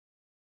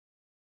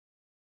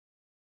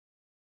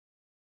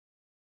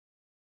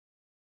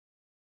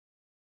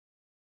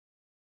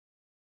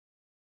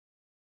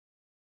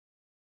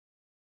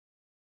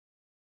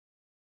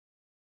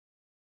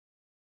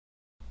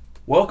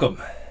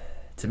Welcome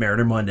to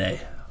Mariner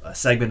Monday, a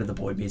segment of the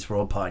Boy Meets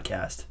World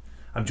podcast.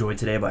 I'm joined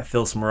today by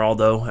Felix and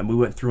Meraldo, and we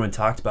went through and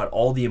talked about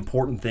all the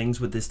important things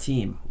with this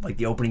team, like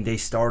the opening day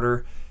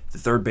starter, the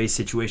third base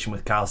situation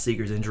with Kyle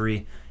Seager's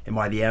injury, and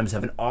why the M's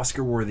have an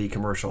Oscar-worthy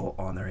commercial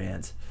on their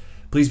hands.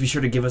 Please be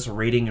sure to give us a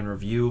rating and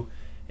review,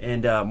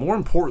 and more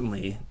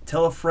importantly,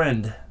 tell a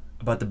friend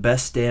about the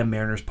best damn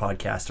Mariners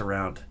podcast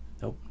around.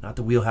 Nope, not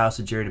the Wheelhouse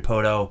of Jerry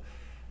DiPoto,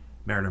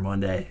 Mariner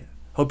Monday.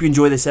 Hope you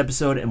enjoy this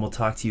episode, and we'll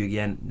talk to you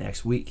again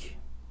next week.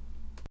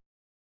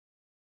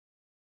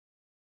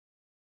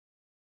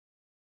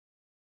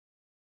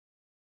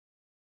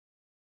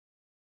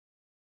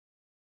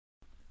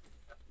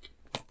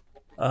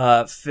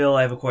 Phil,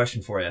 I have a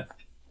question for you.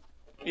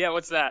 Yeah,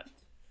 what's that?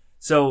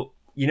 So,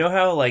 you know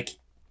how, like,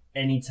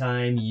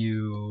 anytime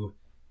you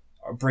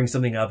bring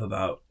something up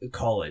about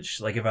college,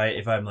 like if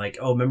I'm like,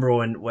 oh, remember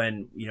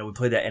when we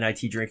played that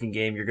NIT drinking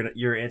game,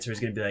 your answer is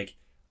gonna be like,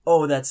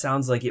 oh, that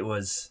sounds like it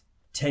was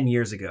 10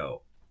 years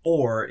ago,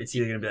 or it's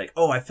either gonna be like,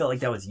 oh, I felt like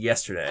that was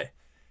yesterday.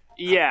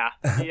 Yeah.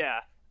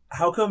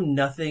 How come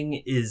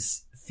nothing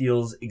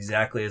feels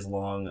exactly as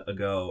long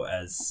ago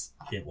as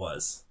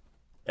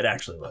it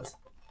actually was?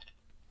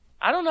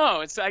 I don't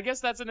know. I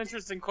guess that's an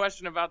interesting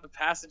question about the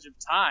passage of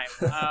time.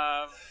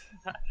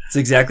 It's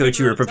exactly what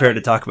you were prepared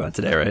to talk about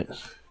today, right?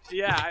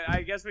 Yeah,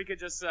 I guess we could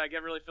just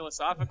get really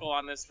philosophical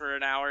on this for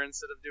an hour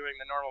instead of doing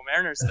the normal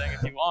Mariners thing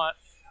if you want.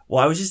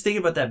 Well, I was just thinking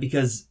about that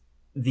because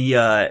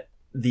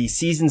the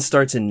season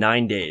starts in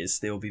 9 days.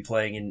 They will be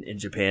playing in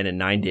Japan in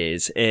 9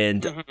 days.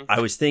 And I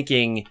was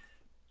thinking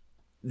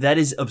that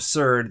is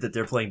absurd that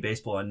they're playing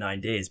baseball in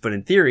 9 days. But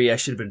in theory, I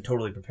should have been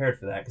totally prepared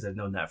for that because I've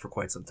known that for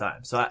quite some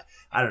time. So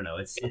I don't know.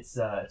 It's one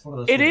of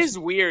those things. It is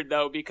weird,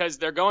 though, because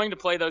they're going to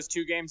play those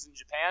 2 games in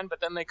Japan, but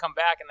then they come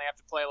back and they have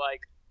to play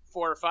like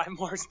 4 or 5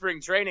 more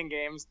spring training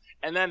games,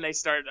 and then they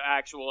start the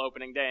actual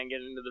opening day and get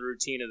into the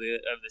routine of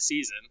the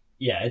season.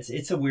 Yeah,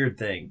 it's a weird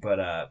thing, but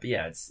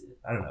yeah,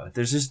 I don't know.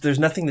 There's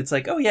nothing that's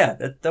like, oh yeah,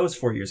 that was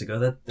 4 years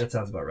ago. That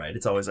sounds about right.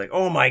 It's always like,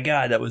 oh my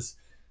god, felt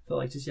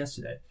like just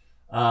yesterday.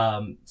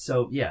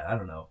 So yeah, I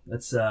don't know.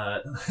 That's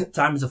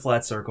time is a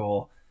flat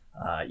circle.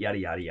 Yada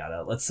yada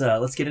yada.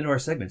 Let's get into our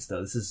segments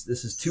though. This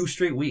is 2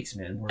 straight weeks,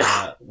 man.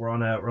 We're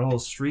on a little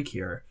streak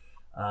here.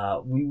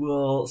 We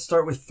will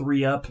start with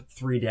 3 up,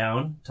 3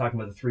 down, talking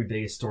about the 3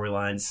 biggest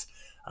storylines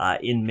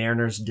in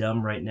Mariners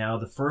Dumb right now.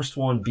 The first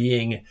one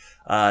being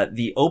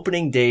the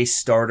opening day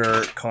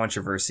starter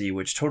controversy,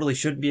 which totally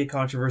shouldn't be a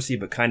controversy,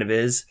 but kind of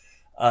is.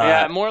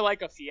 Yeah, more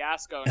like a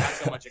fiasco, not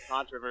so much a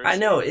controversy. I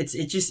know,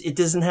 it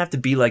doesn't have to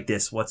be like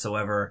this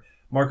whatsoever.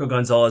 Marco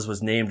Gonzalez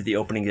was named the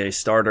opening day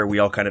starter. We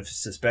all kind of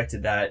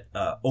suspected that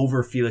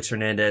over Felix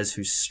Hernandez,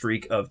 whose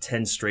streak of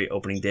 10 straight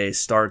opening day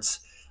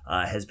starts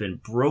has been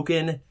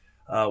broken.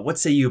 What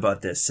say you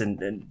about this?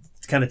 And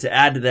kind of to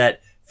add to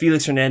that,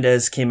 Felix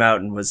Hernandez came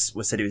out and was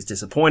said he was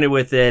disappointed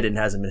with it and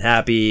hasn't been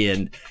happy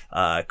and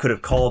could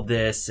have called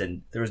this,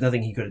 and there was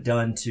nothing he could have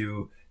done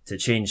to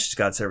change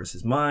Scott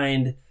Servais'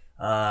 mind.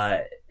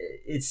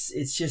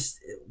 It's just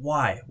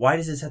why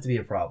does this have to be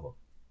a problem?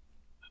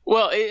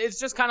 Well, it's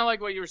just kind of like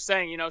what you were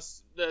saying.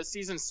 The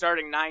season's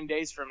starting 9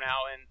 days from now,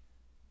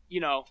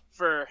 and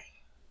for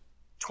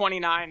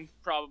 29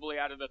 probably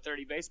out of the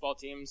 30 baseball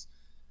teams,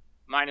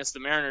 minus the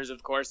Mariners,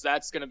 of course,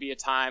 that's going to be a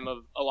time of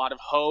a lot of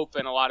hope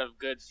and a lot of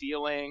good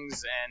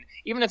feelings. And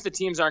even if the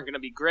teams aren't going to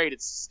be great,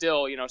 it's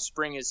still,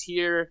 spring is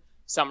here,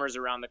 summer's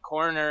around the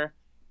corner.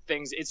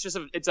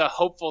 It's a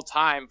hopeful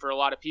time for a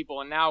lot of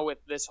people. And now with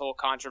this whole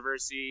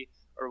controversy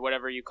or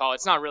whatever you call it,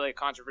 it's not really a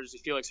controversy.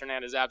 Felix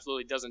Hernandez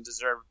absolutely doesn't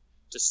deserve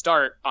to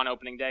start on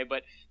opening day,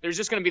 but there's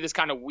just going to be this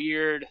kind of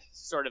weird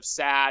sort of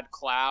sad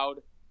cloud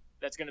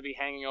that's going to be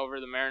hanging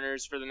over the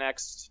Mariners for the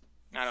next,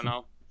 I don't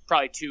know,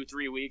 probably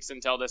 2-3 weeks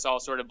until this all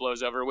sort of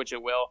blows over, which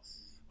it will.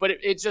 But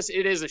it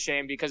is a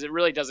shame because it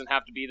really doesn't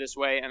have to be this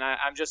way. And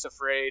I'm just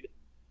afraid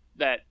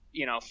that,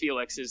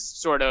 Felix is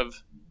sort of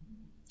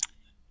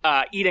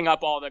eating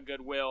up all the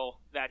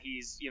goodwill that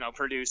he's,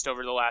 produced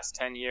over the last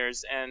 10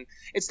 years. And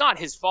it's not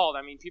his fault.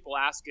 I mean, people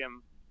ask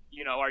him,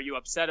 are you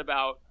upset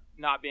about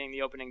not being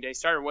the opening day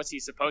starter? What's he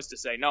supposed to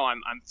say? No,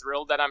 I'm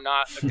thrilled that I'm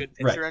not a good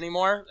pitcher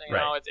anymore.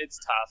 It's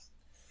tough.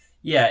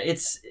 Yeah,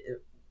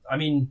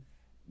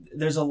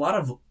 there's a lot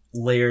of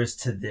layers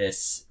to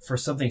this for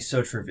something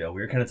so trivial.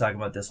 We were kind of talking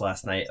about this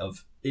last night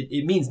of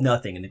it means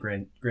nothing in the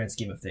grand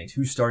scheme of things.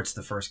 Who starts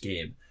the first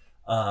game?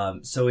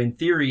 So in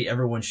theory,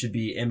 everyone should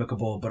be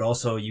amicable, but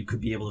also you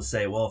could be able to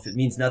say, well, if it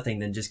means nothing,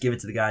 then just give it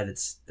to the guy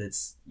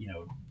that's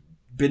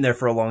been there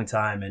for a long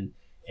time and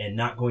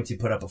not going to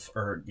put up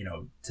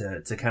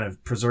to kind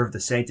of preserve the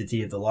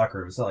sanctity of the locker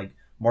room. It's not like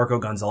Marco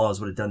Gonzalez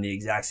would have done the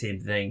exact same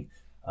thing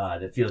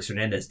that Felix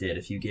Hernandez did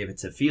if you gave it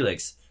to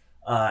Felix.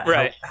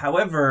 Right.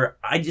 However,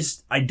 I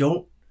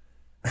don't.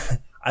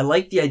 I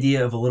like the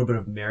idea of a little bit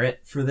of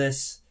merit for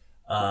this.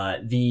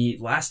 The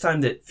last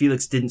time that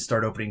Felix didn't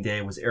start opening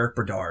day was Eric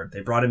Berdard. They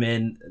brought him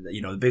in,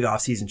 the big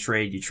offseason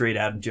trade. You trade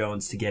Adam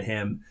Jones to get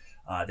him.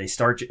 They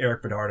start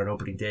Eric Berdard on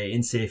opening day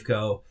in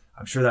Safeco.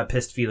 I'm sure that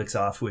pissed Felix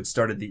off, who had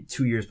started the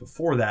 2 years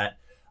before that.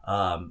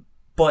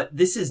 But But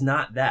this is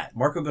not that.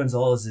 Marco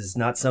Gonzalez is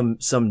not some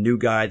new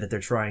guy that they're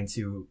trying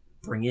to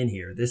bring in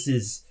here. This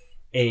is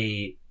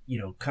a,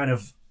 kind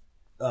of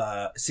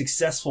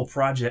successful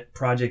project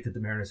that the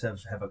Mariners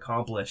have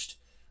accomplished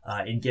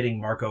in getting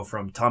Marco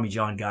from Tommy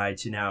John guy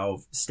to now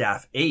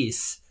staff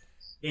ace.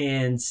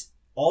 And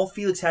all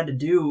Felix had to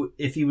do,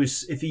 if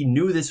he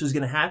knew this was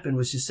going to happen,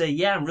 was just say,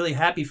 yeah, I'm really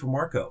happy for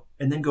Marco,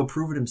 and then go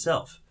prove it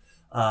himself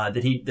that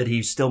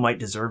he still might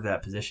deserve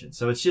that position.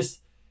 So it's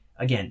just,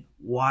 again,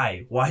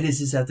 why does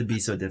this have to be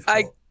so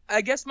difficult?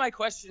 I guess my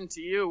question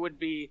to you would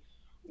be,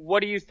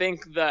 what do you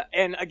think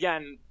and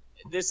again,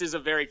 this is a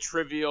very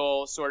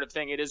trivial sort of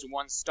thing. It is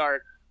one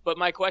start, but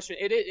my question,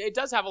 it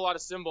does have a lot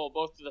of symbol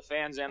both to the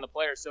fans and the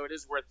players, so it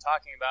is worth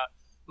talking about.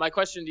 My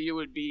question to you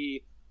would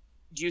be,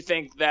 do you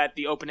think that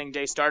the opening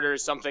day starter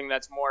is something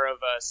that's more of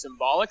a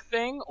symbolic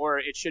thing, or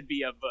it should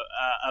be a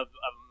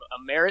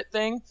merit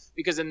thing?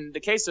 Because in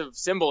the case of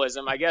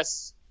symbolism, I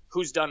guess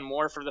who's done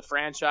more for the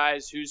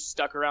franchise, who's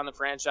stuck around the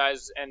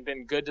franchise and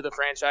been good to the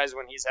franchise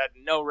when he's had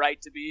no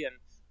right to be, and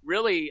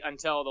really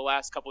until the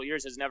last couple of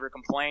years has never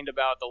complained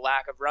about the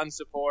lack of run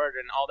support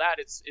and all that,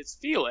 it's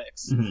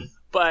Felix. Mm-hmm.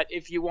 But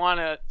if you want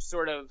to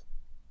sort of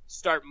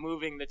start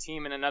moving the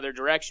team in another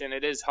direction,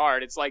 it is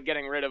hard. It's like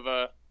getting rid of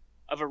a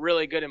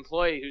really good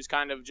employee who's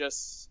kind of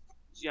just,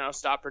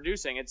 stopped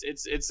producing.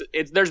 It's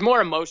there's more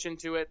emotion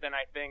to it than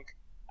I think.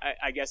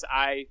 I guess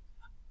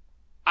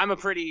I'm a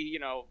pretty,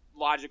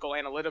 logical,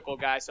 analytical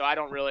guy, so I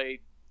don't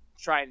really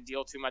try and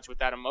deal too much with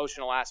that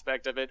emotional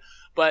aspect of it.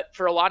 But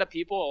for a lot of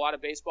people, a lot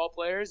of baseball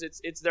players,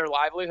 it's their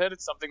livelihood.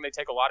 It's something they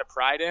take a lot of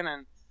pride in,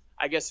 and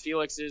I guess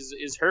Felix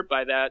is hurt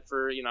by that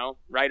for,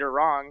 right or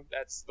wrong.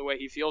 That's the way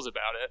he feels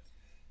about it.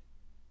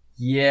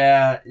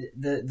 Yeah,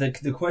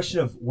 the question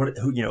of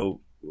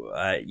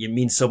it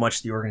means so much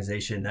to the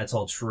organization. That's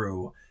all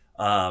true.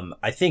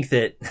 I think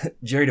that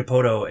Jerry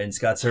DiPoto and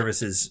Scott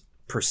Servais'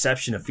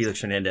 perception of Felix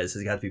Hernandez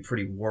has got to be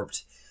pretty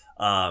warped.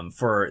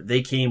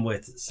 They came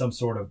with some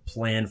sort of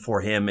plan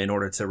for him in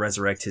order to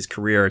resurrect his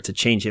career, to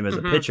change him as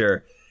a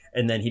pitcher,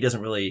 and then he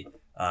doesn't really,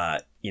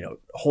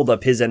 hold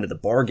up his end of the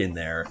bargain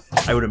there.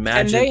 I would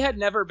imagine. And they had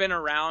never been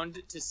around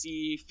to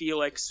see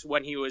Felix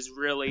when he was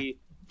really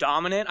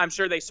dominant. I'm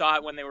sure they saw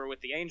it when they were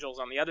with the Angels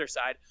on the other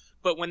side.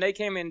 But when they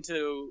came in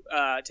to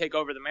take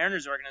over the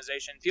Mariners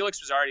organization,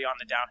 Felix was already on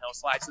the downhill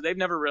slide. So they've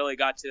never really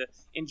got to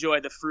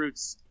enjoy the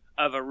fruits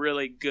of a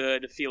really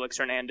good Felix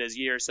Hernandez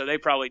year. So they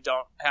probably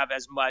don't have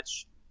as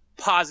much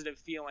positive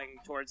feeling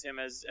towards him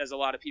as a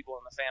lot of people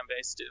in the fan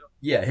base do.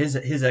 Yeah,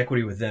 his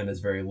equity with them is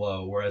very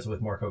low, whereas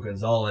with Marco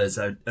Gonzalez,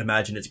 I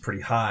imagine it's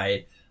pretty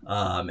high.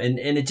 And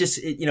it just,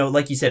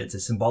 like you said, it's a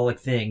symbolic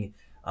thing.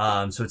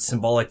 So it's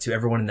symbolic to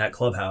everyone in that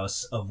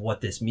clubhouse of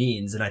what this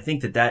means. And I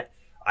think that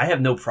I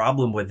have no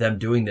problem with them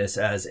doing this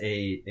as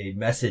a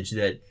message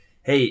that,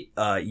 hey,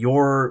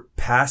 your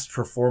past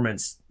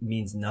performance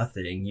means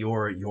nothing.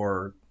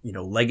 Your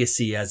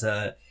legacy as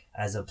a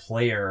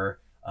player,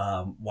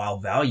 while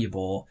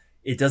valuable,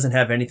 it doesn't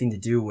have anything to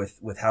do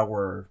with how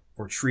we're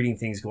treating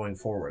things going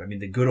forward. I mean,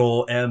 the good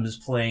old M's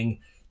playing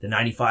the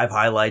 95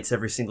 highlights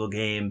every single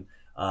game,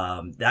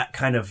 that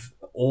kind of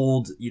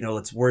old,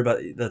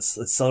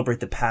 let's celebrate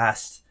the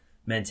past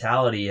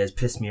mentality has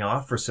pissed me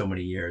off for so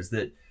many years,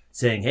 that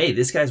saying, hey,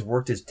 this guy's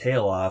worked his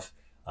tail off.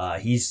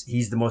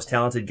 He's the most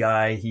talented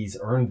guy. He's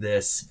earned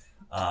this.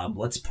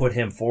 Let's put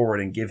him forward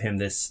and give him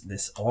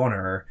this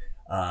honor.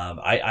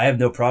 I have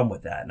no problem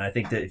with that. And I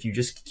think that if you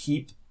just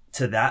keep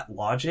to that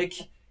logic,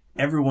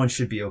 everyone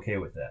should be okay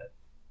with that.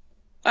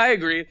 I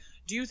agree.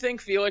 Do you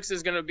think Felix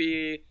is going to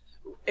be,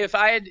 if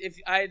I had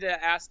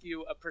to ask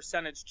you a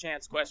percentage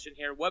chance question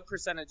here, what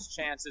percentage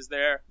chance is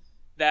there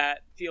that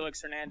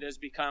Felix Hernandez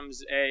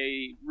becomes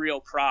a real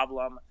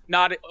problem?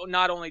 Not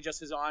only just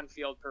his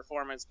on-field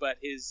performance, but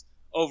his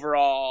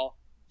overall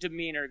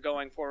demeanor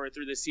going forward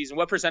through this season.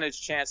 What percentage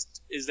chance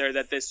is there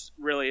that this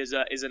really is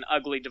an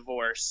ugly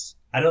divorce?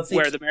 I don't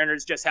think where the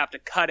Mariners just have to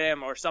cut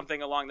him or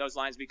something along those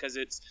lines because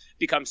it's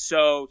become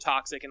so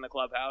toxic in the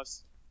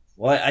clubhouse.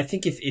 Well, I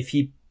think if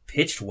he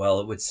pitched well,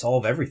 it would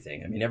solve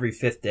everything. I mean, every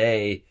fifth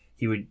day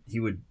he would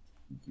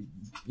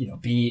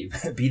be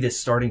this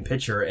starting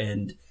pitcher,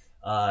 and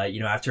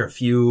after a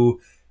few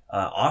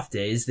off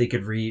days, they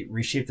could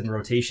reshape the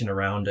rotation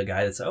around a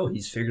guy that's,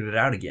 he's figured it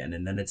out again,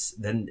 and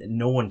then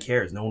no one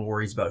cares, no one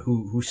worries about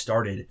who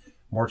started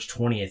March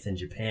 20th in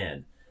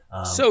Japan.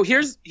 So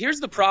here's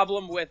the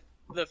problem with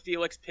the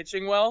Felix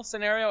pitching well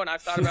scenario, and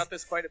I've thought about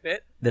this quite a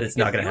bit. That it's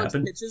not going to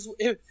happen?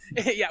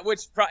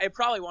 It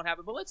probably won't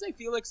happen. But let's say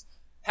Felix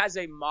has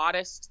a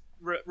modest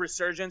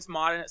resurgence,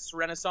 modest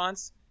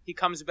renaissance. He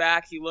comes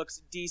back, he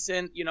looks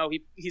decent.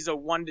 He's a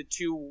 1 to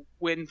 2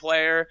 win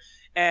player,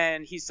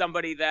 and he's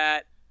somebody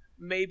that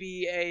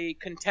maybe a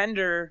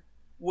contender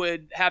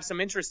would have some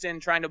interest in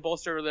trying to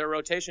bolster their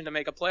rotation to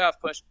make a playoff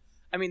push.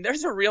 I mean,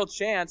 there's a real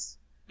chance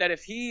that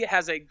if he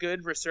has a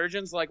good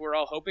resurgence like we're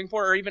all hoping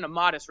for, or even a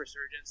modest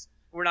resurgence,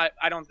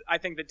 I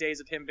think the days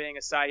of him being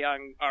a Cy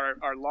Young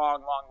are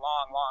long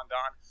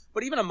gone.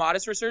 But even a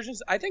modest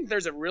resurgence, I think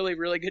there's a really,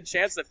 really good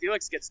chance that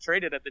Felix gets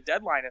traded at the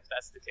deadline if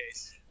that's the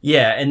case.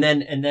 Yeah, and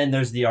then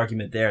there's the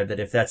argument there that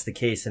if that's the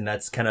case, and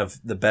that's kind of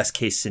the best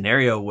case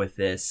scenario with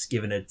this,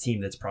 given a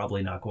team that's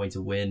probably not going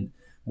to win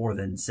more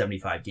than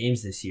 75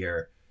 games this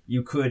year,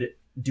 you could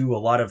do a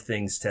lot of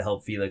things to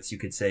help Felix. You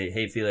could say,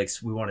 hey,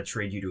 Felix, we want to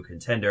trade you to a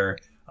contender.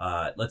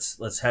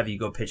 Let's have you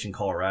go pitch in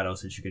Colorado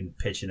so that you can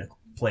pitch in a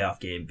playoff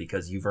game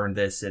because you've earned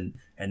this, and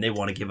they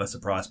want to give us a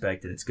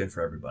prospect, and it's good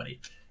for everybody.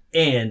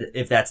 And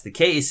if that's the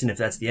case, and if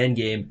that's the end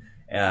game,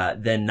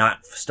 then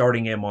not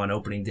starting him on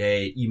opening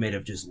day, you may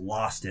have just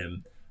lost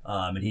him,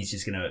 and he's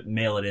just going to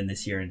mail it in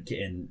this year and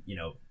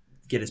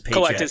get his paycheck.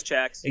 Collect his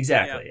checks.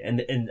 Exactly. Yeah.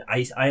 And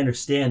I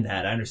understand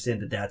that. I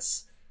understand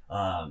that's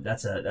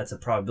a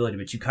probability,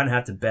 but you kind of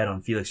have to bet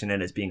on Felix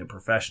Hernandez being a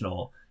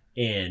professional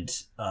and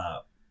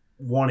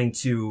wanting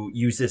to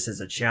use this as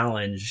a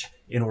challenge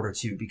in order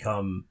to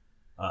become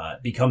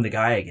the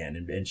guy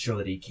again and show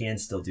that he can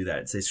still do that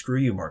and say, screw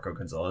you, Marco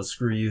Gonzalez,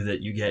 screw you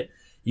that you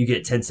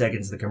get 10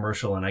 seconds of the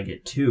commercial and I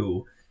get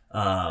 2.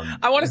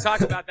 I want to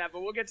talk about that,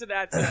 but we'll get to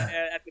that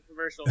at the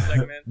commercial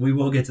segment. We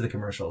will get to the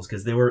commercials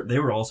because they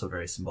were also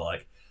very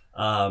symbolic.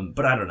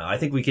 But I don't know. I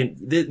think we can,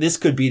 this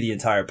could be the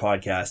entire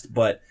podcast,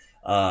 but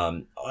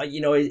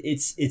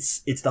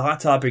it's the hot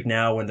topic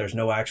now when there's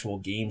no actual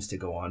games to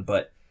go on.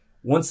 But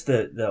once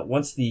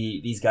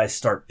these guys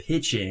start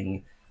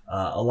pitching,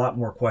 a lot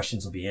more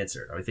questions will be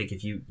answered. I think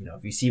if you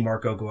see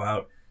Marco go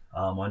out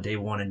on day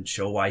one and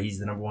show why he's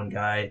the number one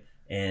guy,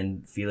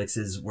 and Felix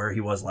is where he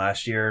was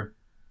last year,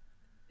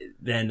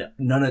 then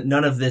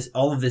none of this,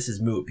 all of this is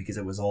moot because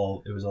it was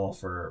all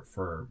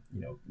for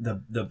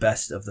the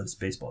best of this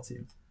baseball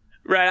team.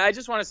 Right. I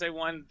just want to say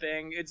one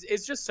thing.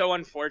 It's just so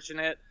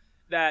unfortunate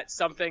that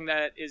something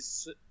that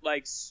is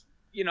like,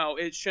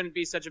 it shouldn't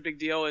be such a big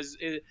deal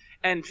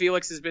and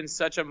Felix has been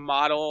such a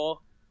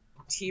model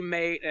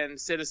teammate and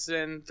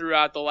citizen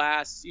throughout the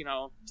last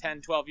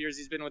 10 12 years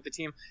he's been with the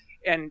team,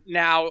 and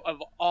now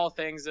of all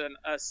things a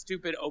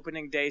stupid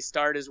opening day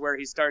start is where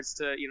he starts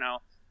to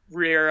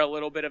rear a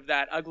little bit of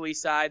that ugly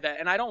side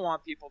and I don't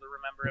want people to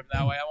remember him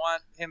that way. I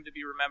want him to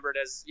be remembered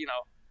as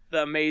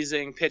the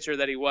amazing pitcher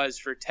that he was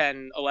for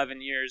 10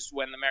 11 years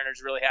when the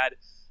Mariners really had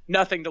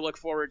nothing to look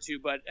forward to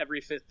but every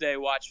fifth day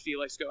watch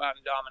Felix go out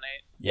and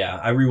dominate. Yeah,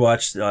 I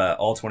rewatched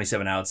all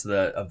 27 outs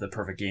of the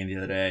perfect game the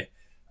other day.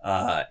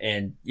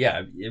 And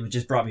yeah, it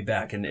just brought me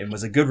back and it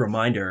was a good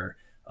reminder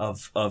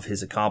of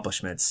his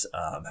accomplishments.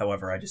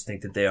 However, I just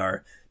think that they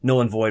are null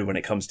and void when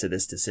it comes to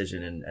this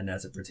decision and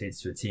as it pertains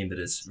to a team that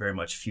is very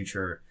much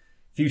future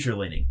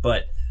leaning.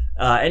 But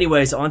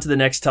anyways, on to the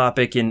next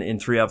topic in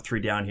 3 Up, 3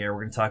 Down here.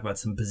 We're going to talk about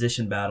some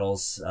position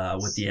battles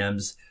with the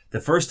M's. The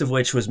first of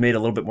which was made a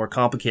little bit more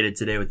complicated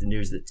today with the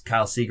news that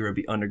Kyle Seager would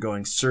be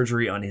undergoing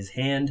surgery on his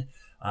hand.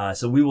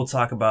 So we will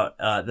talk about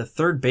the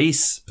third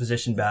base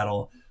position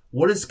battle.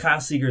 What does Kyle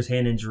Seager's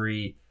hand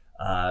injury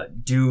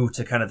do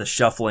to kind of the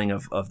shuffling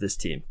of this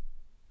team?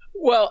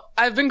 Well,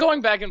 I've been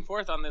going back and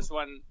forth on this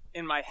one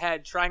in my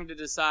head, trying to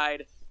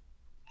decide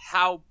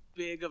how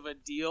big of a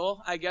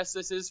deal I guess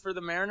this is for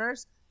the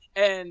Mariners.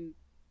 And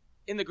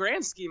in the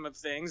grand scheme of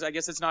things, I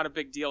guess it's not a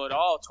big deal at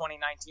all.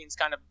 2019 is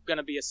kind of going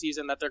to be a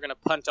season that they're going to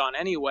punt on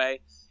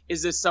anyway.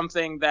 Is this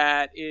something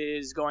that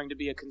is going to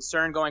be a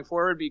concern going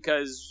forward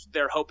because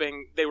they're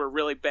hoping they were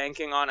really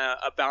banking on a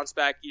bounce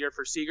back year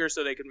for Seager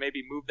so they could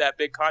maybe move that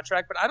big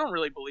contract? But I don't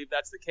really believe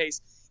that's the case.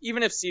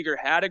 Even if Seager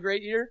had a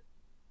great year,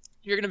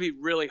 you're going to be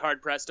really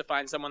hard pressed to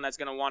find someone that's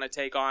going to want to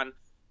take on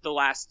the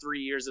last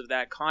 3 years of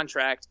that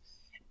contract.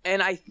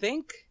 And I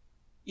think,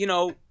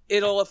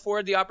 it'll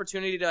afford the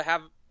opportunity to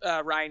have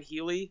Ryan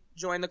Healy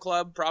join the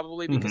club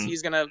probably because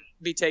he's going to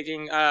be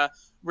taking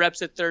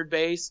reps at third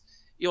base.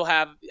 You'll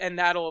have, and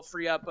that'll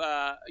free up,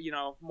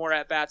 more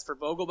at bats for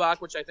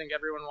Vogelbach, which I think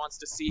everyone wants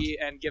to see,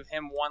 and give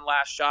him one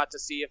last shot to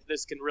see if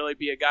this can really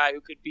be a guy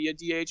who could be a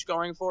DH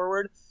going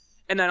forward.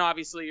 And then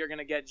obviously you're going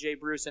to get Jay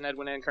Bruce and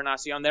Edwin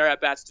Encarnacion their at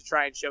bats to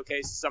try and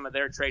showcase some of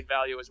their trade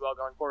value as well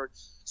going forward.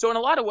 So in a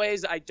lot of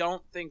ways, I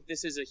don't think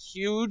this is a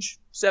huge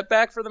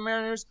setback for the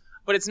Mariners,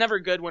 but it's never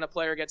good when a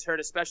player gets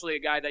hurt, especially a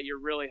guy that you're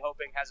really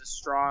hoping has a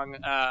strong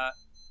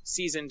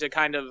season to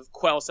kind of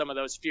quell some of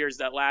those fears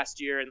that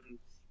last year and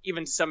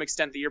even to some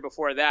extent the year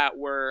before that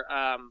were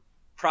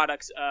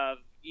products of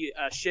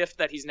a shift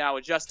that he's now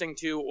adjusting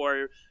to,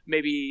 or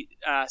maybe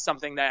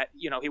something that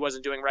he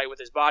wasn't doing right with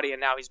his body, and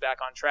now he's back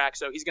on track.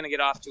 So he's going to get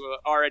off to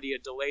already a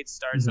delayed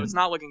start. So it's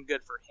not looking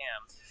good for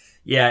him.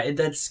 Yeah,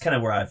 that's kind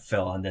of where I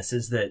fell on this.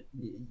 Is that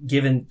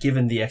given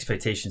the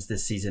expectations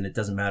this season, it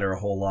doesn't matter a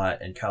whole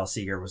lot, and Kyle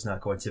Seager was not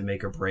going to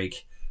make or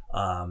break.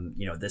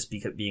 This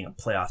being a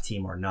playoff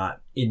team or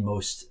not in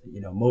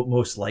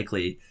most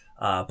likely.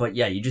 But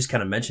yeah, you just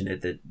kind of mentioned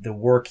it, that the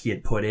work he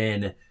had put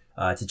in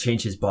to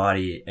change his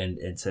body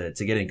and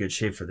to get in good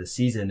shape for the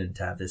season and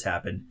to have this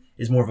happen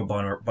is more of a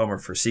bummer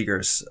for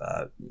Seager's,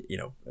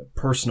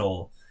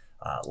 personal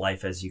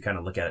life as you kind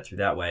of look at it through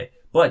that way.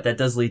 But that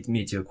does lead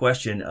me to a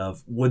question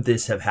of, would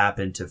this have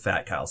happened to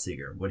fat Kyle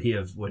Seager? Would he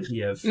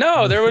have?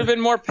 No, there would have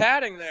been more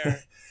padding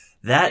there.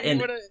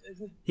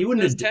 He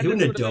wouldn't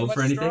have dove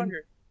for anything.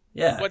 Stronger.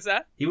 Yeah. What's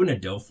that? He wouldn't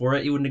have dove for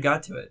it. He wouldn't have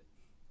got to it.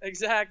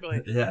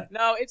 Exactly. Yeah.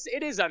 No,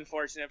 it is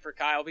unfortunate for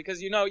Kyle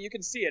because you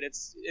can see it.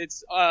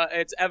 It's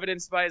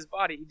evidenced by his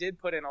body. He did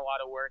put in a lot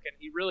of work, and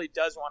he really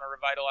does want to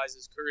revitalize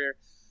his career.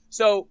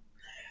 So,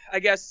 I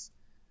guess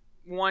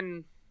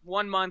one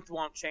month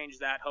won't change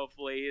that.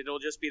 Hopefully, it'll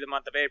just be the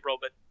month of April.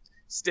 But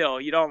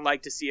still, you don't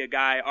like to see a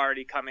guy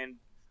already come in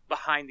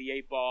behind the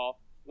 8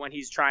 ball when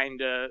he's trying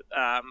to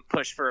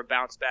push for a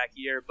bounce back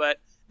year. But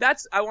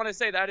I want to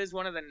say that is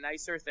one of the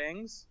nicer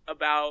things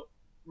about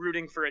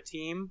rooting for a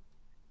team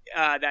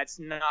that's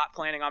not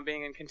planning on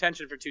being in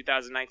contention for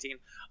 2019.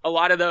 A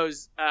lot of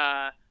those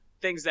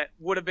things that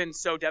would have been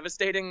so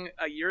devastating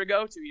a year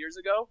ago, 2 years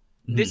ago,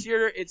 this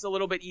year it's a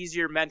little bit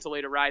easier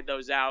mentally to ride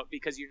those out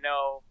because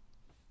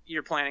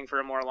you're planning for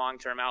a more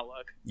long-term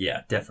outlook.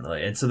 Yeah,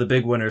 definitely. And so the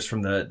big winners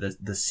from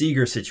the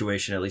Seager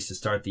situation, at least to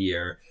start the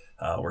year,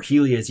 were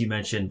Healy, as you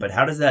mentioned. But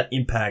how does that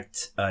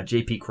impact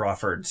J.P.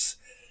 Crawford's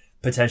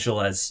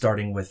potential as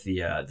starting with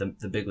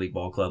the big league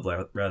ball club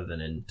rather than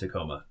in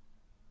Tacoma?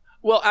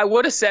 Well, I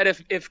would have said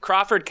if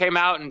Crawford came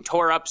out and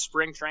tore up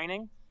spring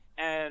training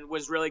and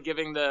was really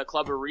giving the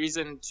club a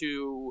reason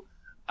to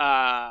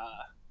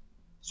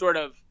sort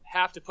of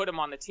have to put him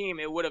on the team,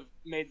 it would have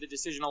made the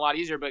decision a lot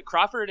easier. But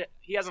Crawford,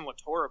 he hasn't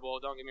looked horrible,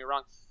 don't get me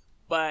wrong,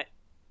 but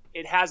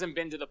it hasn't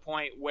been to the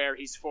point where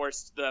he's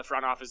forced the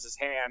front office's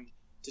hand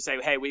to say,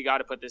 hey, we got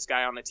to put this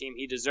guy on the team.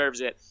 He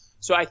deserves it.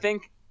 So I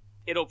think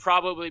it'll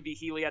probably be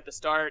Healy at the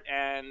start,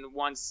 and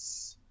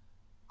once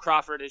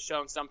Crawford has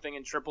shown something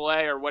in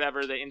AAA or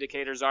whatever the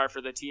indicators are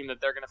for the team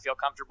that they're going to feel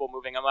comfortable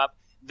moving him up,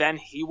 then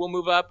he will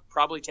move up,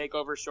 probably take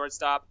over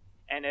shortstop.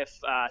 And if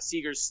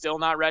Seager's still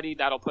not ready,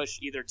 that'll push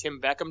either Tim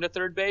Beckham to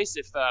third base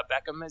if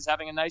Beckham is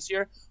having a nice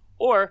year,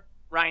 or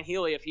Ryan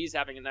Healy, if he's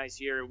having a nice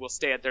year, will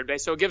stay at third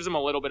base. So it gives him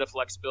a little bit of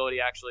flexibility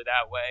actually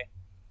that way,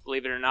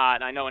 believe it or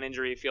not. I know an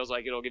injury feels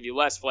like it'll give you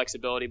less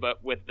flexibility,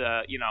 but with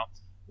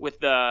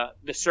the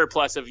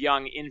surplus of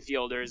young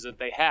infielders that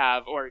they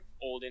have, or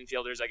old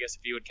infielders, I guess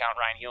if you would count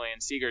Ryan Healy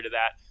and Seager to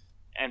that,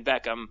 and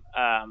Beckham,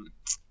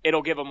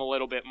 it'll give them a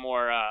little bit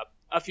more,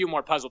 a few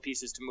more puzzle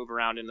pieces to move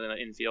around in the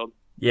infield.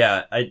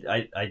 Yeah,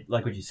 I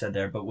like what you said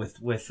there, but with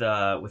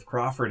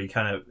Crawford, he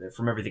kind of,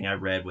 from everything I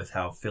read with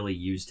how Philly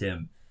used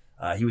him,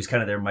 he was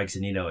kind of their Mike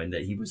Zunino in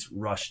that he was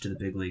rushed to the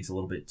big leagues a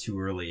little bit too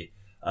early.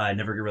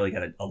 Never really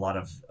got a lot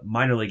of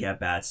minor league at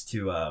bats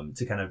to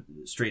kind of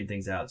straighten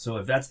things out. So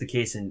if that's the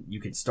case and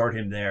you could start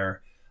him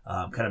there,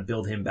 kind of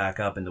build him back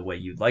up in the way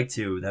you'd like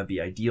to, that'd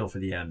be ideal for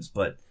the M's.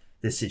 But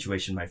this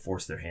situation might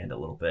force their hand a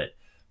little bit.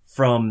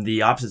 From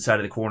the opposite side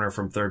of the corner,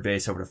 from third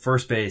base over to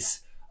first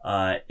base,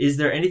 is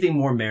there anything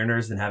more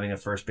Mariners than having a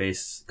first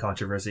base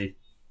controversy?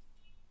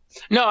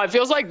 No, it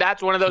feels like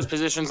that's one of those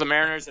positions the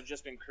Mariners have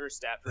just been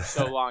cursed at for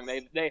so long.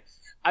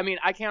 I mean,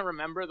 I can't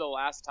remember the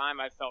last time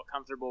I felt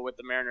comfortable with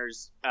the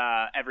Mariners'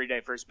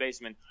 everyday first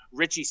baseman.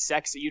 Richie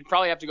Sexson. You'd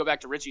probably have to go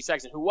back to Richie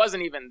Sexson, who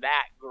wasn't even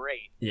that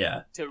great.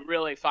 Yeah. To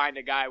really find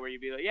a guy where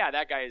you'd be like, yeah,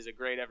 that guy is a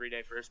great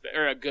everyday first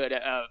or a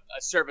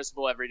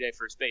serviceable everyday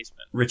first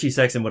baseman. Richie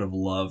Sexson would have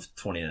loved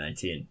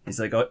 2019. He's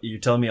like, oh, you're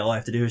telling me all I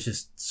have to do is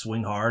just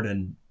swing hard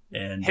and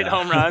hit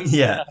home runs.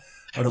 Yeah.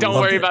 Don't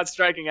worry about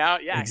striking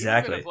out. Yeah,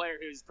 exactly. He's been a player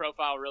whose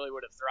profile really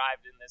would have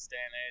thrived in this day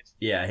and age.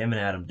 Yeah, him and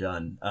Adam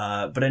Dunn.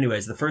 But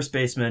anyways, the first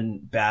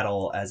baseman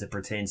battle as it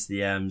pertains to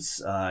the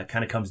M's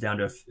kind of comes down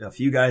to a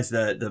few guys.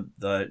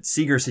 The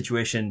Seager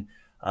situation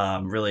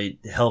really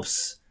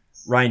helps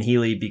Ryan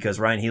Healy because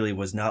Ryan Healy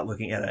was not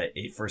looking at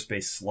a first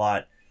base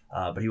slot,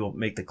 but he will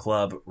make the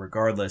club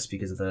regardless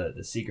because of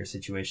the Seager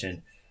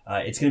situation.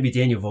 It's going to be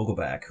Daniel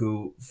Vogelbach,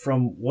 who,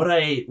 from what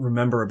I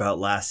remember about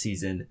last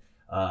season,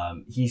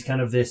 he's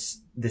kind of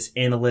this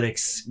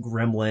analytics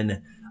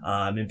gremlin,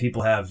 and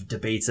people have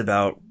debates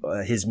about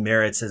his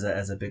merits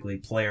as a big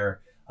league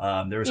player.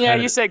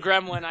 You say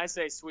gremlin, I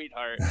say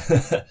sweetheart.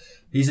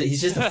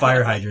 he's just a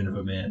fire hydrant of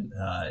a man.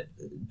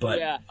 But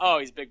yeah,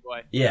 he's a big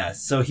boy. Yeah,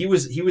 so he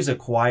was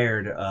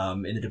acquired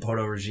in the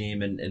Dipoto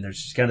regime, and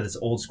there's just kind of this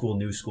old school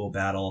new school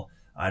battle.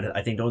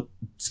 I think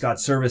Scott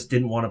Service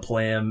didn't want to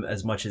play him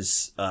as much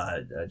as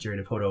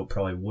Jerry Dipoto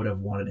probably would have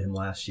wanted him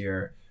last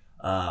year.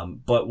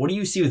 But what do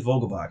you see with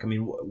Vogelbach? I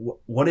mean,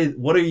 what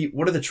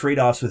are the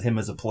trade-offs with him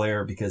as a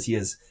player? Because he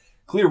has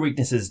clear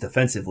weaknesses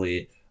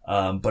defensively,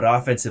 but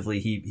offensively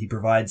he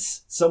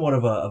provides somewhat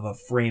of a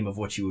frame of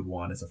what you would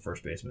want as a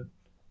first baseman.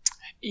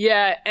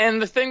 Yeah,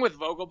 and the thing with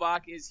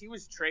Vogelbach is he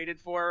was traded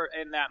for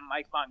in that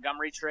Mike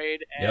Montgomery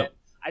trade, and yep.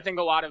 I think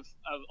a lot of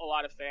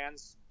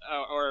fans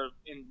or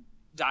in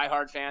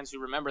diehard fans who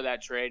remember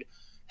that trade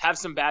have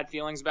some bad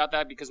feelings about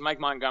that because Mike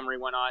Montgomery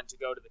went on to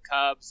go to the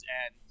Cubs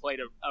and played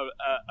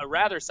a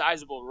rather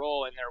sizable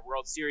role in their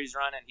World Series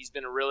run, and he's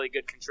been a really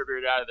good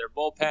contributor out of their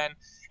bullpen.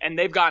 And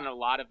they've gotten a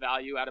lot of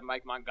value out of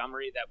Mike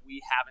Montgomery that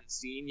we haven't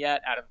seen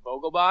yet out of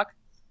Vogelbach.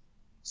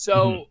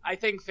 So I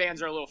think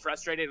fans are a little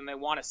frustrated and they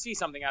want to see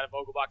something out of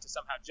Vogelbach to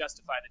somehow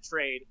justify the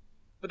trade.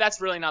 But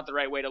that's really not the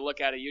right way to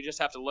look at it. You just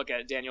have to look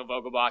at Daniel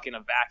Vogelbach in a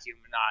vacuum,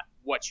 not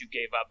what you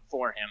gave up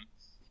for him.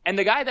 And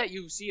the guy that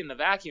you see in the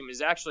vacuum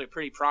is actually a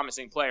pretty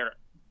promising player.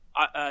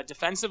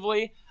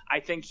 Defensively, I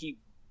think he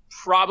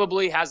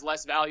probably has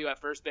less value at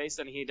first base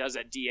than he does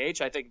at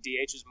DH. I think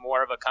DH is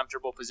more of a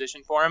comfortable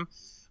position for him.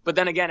 But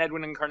then again,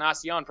 Edwin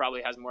Encarnacion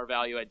probably has more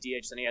value at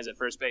DH than he has at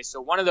first base. So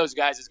one of those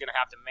guys is going to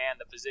have to man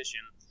the position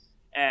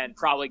and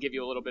probably give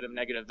you a little bit of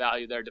negative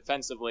value there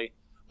defensively.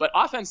 But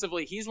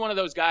offensively, he's one of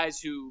those guys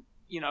who,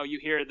 you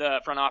hear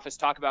the front office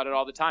talk about it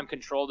all the time,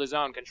 control the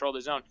zone.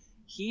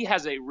 He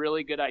has a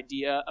really good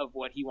idea of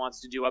what he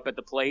wants to do up at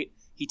the plate.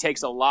 He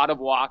takes a lot of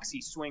walks.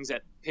 He swings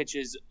at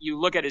pitches. You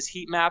look at his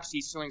heat maps,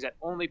 he swings at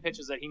only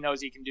pitches that he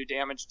knows he can do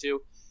damage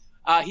to.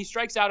 He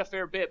strikes out a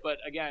fair bit, but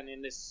again,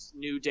 in this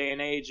new day and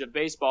age of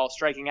baseball,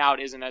 striking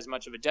out isn't as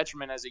much of a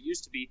detriment as it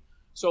used to be.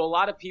 So a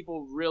lot of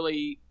people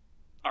really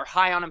are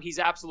high on him. He's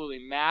absolutely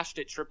mashed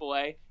at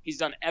AAA. He's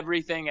done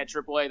everything at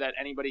AAA that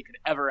anybody could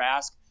ever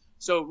ask.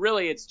 So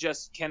really, it's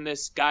just, can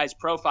this guy's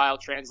profile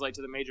translate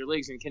to the major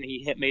leagues, and can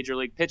he hit major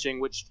league pitching,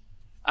 which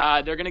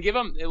they're going to give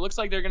him. It looks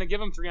like they're going to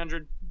give him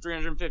 300,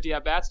 350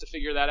 at bats to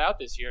figure that out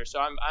this year. So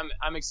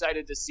I'm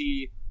excited to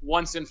see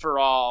once and for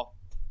all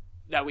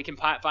that we can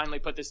finally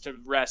put this to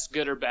rest,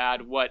 good or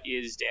bad. What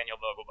is Daniel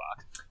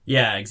Vogelbach?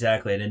 Yeah,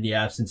 exactly. And in the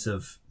absence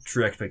of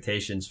true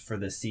expectations for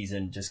this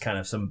season, just kind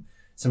of some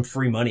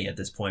free money at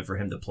this point for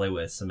him to play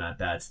with, some at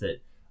bats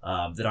that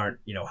aren't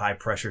high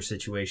pressure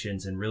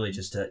situations, and really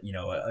just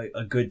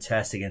a good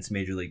test against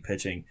major league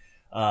pitching.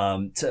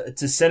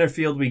 To center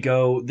field we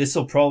go. This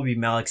will probably be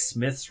Mallex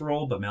Smith's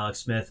role, but Mallex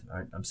Smith,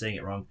 I'm saying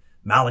it wrong.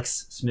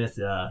 Mallex Smith.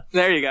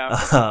 There you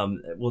go.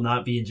 Will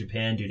not be in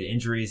Japan due to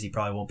injuries. He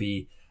probably won't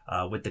be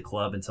with the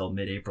club until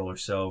mid-April or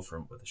so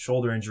with a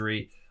shoulder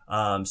injury.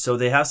 So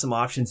they have some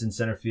options in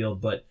center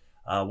field, but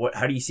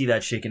how do you see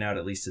that shaking out,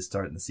 at least to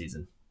start in the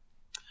season?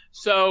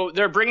 So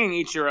they're bringing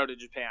Ichiro to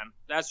Japan.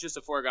 That's just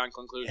a foregone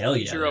conclusion. Hell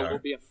yeah, Ichiro will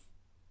be.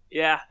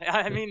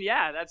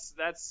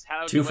 That's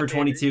how 2 for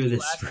 22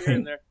 this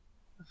spring.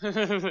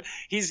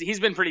 He's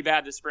been pretty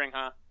bad this spring,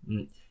 huh?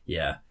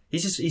 Yeah,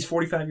 he's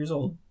 45 years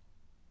old.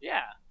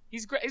 Yeah,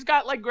 he's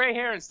got like gray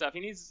hair and stuff.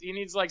 He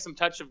needs like some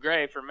touch of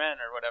gray for men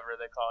or whatever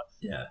they call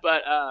it. Yeah.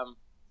 But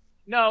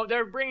no,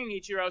 they're bringing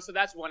Ichiro, so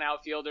that's one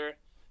outfielder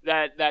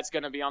that's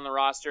going to be on the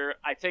roster.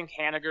 I think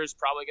Haniger's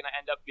probably going to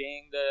end up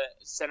being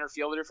the center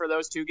fielder for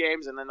those two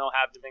games, and then they'll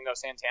have Domingo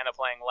Santana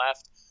playing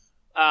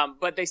left.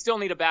 But they still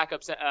need a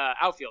backup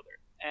outfielder,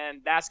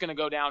 and that's going to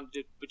go down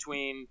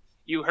between.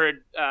 You heard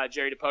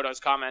Jerry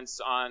DiPoto's comments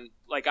on,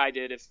 like I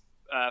did, if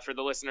for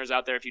the listeners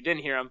out there, if you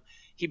didn't hear him,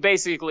 he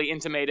basically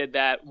intimated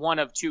that one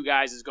of two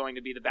guys is going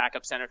to be the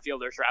backup center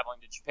fielder traveling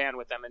to Japan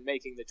with them and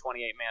making the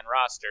 28-man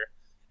roster,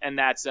 and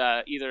that's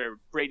either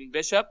Braden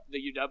Bishop, the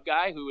UW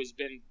guy, who has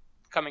been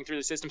coming through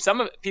the system.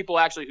 Some people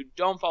actually who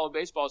don't follow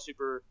baseball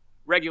super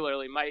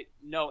regularly might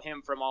know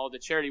him from all of the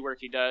charity work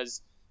he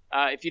does.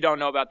 If you don't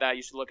know about that,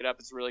 you should look it up.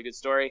 It's a really good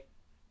story.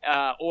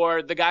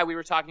 Or the guy we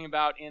were talking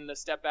about in the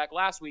step back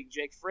last week,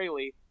 Jake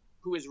Fraley,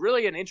 who is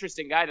really an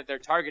interesting guy that they're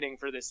targeting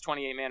for this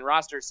 28-man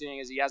roster, seeing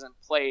as he hasn't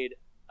played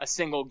a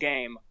single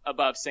game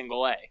above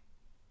single A.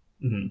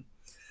 Mm-hmm.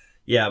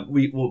 Yeah,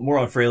 we'll more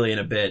on Fraley in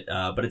a bit,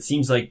 but it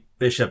seems like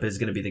Bishop is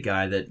going to be the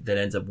guy that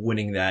ends up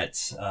winning that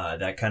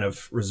kind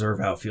of reserve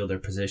outfielder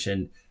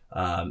position.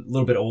 A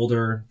little bit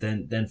older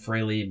than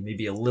Fraley,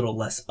 maybe a little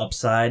less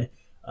upside,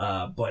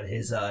 but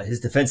his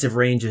defensive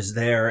range is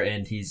there,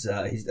 and he's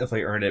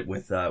definitely earned it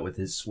with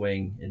his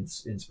swing in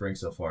spring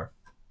so far.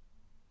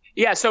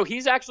 Yeah, so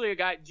he's actually a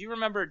guy. Do you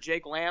remember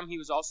Jake Lamb? He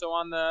was also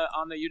on the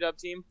UW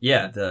team.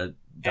 Yeah, the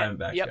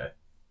Diamondbacks guy.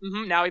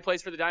 Mm-hmm, now he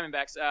plays for the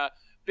Diamondbacks.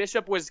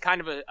 Bishop was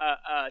kind of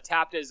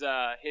tapped as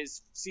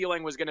his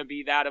ceiling was going to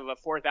be that of a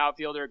fourth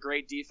outfielder,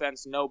 great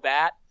defense, no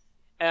bat.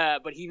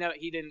 But he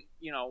didn't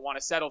want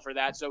to settle for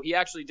that. So he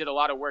actually did a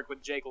lot of work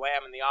with Jake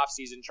Lamb in the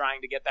offseason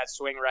trying to get that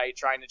swing right,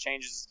 trying to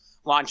change his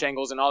launch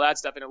angles and all that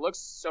stuff. And it looks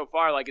so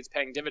far like it's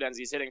paying dividends.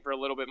 He's hitting for a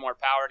little bit more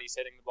power, and he's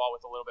hitting the ball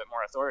with a little bit more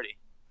authority.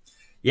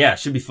 Yeah, it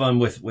should be fun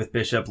with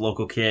Bishop.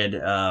 Local kid,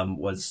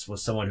 was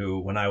someone who,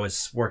 when I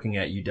was working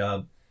at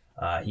UW,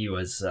 he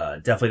was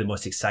definitely the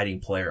most exciting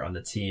player on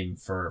the team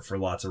for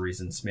lots of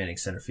reasons, manning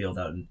center field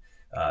out in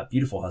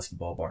beautiful Husky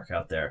ballpark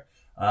out there.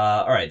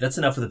 All right, that's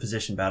enough of the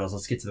position battles.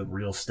 Let's get to the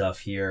real stuff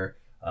here.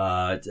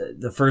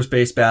 The first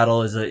base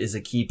battle is a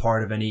key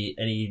part of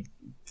any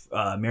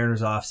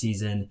Mariners off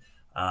season.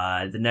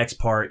 The next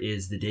part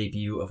is the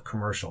debut of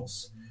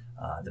commercials.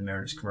 The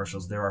Mariners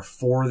commercials. There are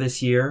 4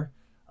 this year.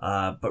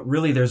 But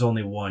really there's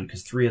only 1,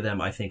 because 3 of them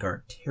I think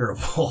are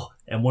terrible,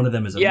 and 1 of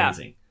them is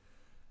amazing. Yeah.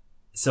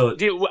 So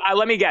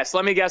let me guess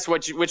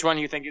which one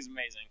you think is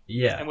amazing.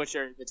 Yeah. And which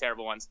are the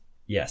terrible ones.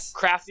 Yes.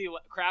 Crafty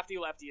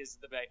Lefty is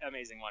the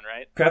amazing one,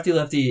 right? Crafty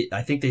Lefty,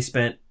 I think they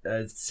spent,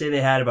 say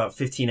they had about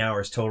 15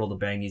 hours total to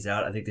bang these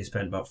out. I think they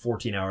spent about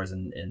 14 hours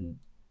and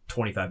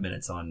 25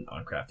 minutes on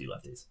Crafty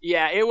Lefties.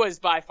 Yeah, it was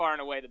by far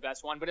and away the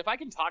best one. But if I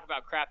can talk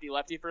about Crafty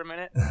Lefty for a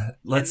minute,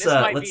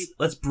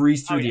 let's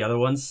breeze through the other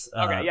ones.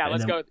 Okay, yeah,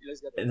 let's go.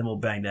 And then we'll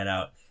bang that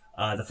out.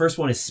 The first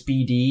one is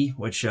Speedy,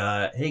 which,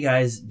 hey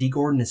guys, D.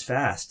 Gordon is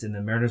fast, and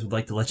the Mariners would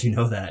like to let you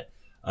know that.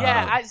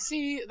 Yeah, I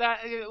see that.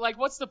 Like,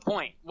 what's the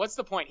point? What's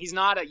the point? He's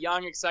not a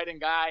young, exciting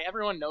guy.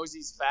 Everyone knows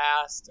he's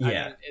fast.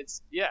 Yeah,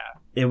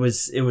 It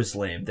was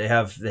lame. They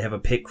have a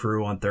pit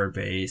crew on third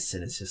base,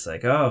 and it's just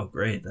like, oh,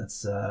 great.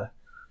 That's I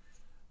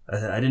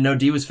didn't know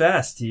D was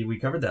fast. We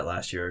covered that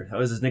last year. That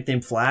was his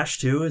nickname, Flash,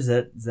 too. Is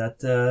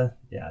that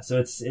yeah? So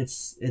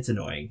it's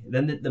annoying.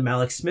 Then the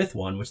Malik Smith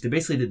one, which they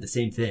basically did the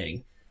same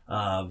thing.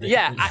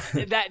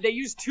 They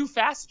used two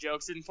fast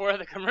jokes in 4 of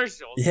the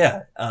commercials.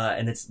 Yeah,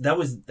 and that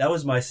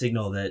was my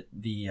signal that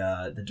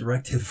the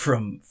directive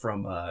from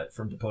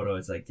Dipoto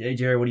is like, hey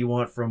Jerry, what do you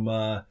want from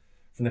the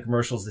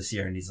commercials this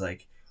year? And he's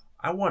like,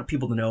 I want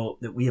people to know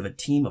that we have a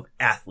team of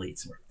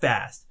athletes and we're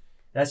fast.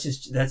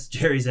 That's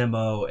Jerry's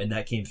MO, and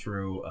that came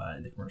through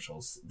in the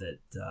commercials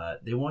that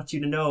they want you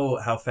to know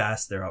how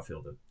fast their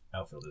outfielders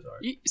are.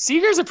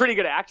 Seager's a pretty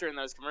good actor in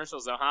those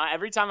commercials, though, huh?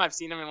 Every time I've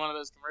seen him in one of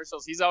those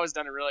commercials, he's always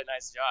done a really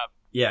nice job.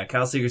 Yeah,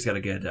 Kyle Seager's got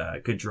a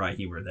good dry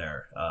humor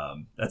there.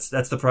 That's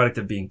the product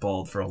of being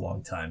bald for a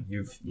long time.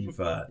 You've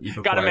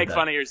got to make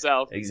fun of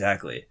yourself.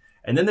 Exactly.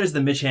 And then there's the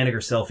Mitch Haniger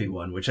selfie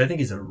one, which I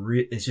think is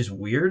it's just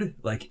weird.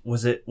 Like,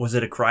 was it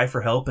a cry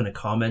for help and a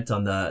comment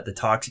on the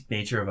toxic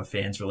nature of a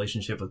fan's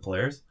relationship with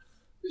players?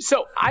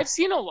 So I've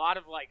seen a lot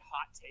of like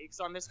hot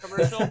takes on this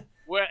commercial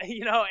where,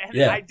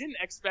 I didn't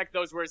expect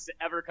those words to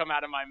ever come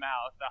out of my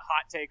mouth, the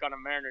hot take on a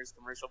Mariners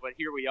commercial, but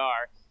here we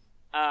are.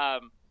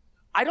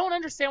 I don't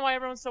understand why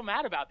everyone's so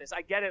mad about this.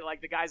 I get it,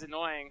 like the guy's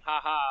annoying,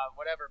 haha,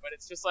 whatever, but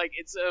it's just like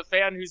it's a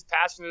fan who's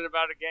passionate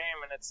about a game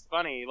and it's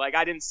funny. Like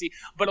I didn't see,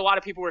 but a lot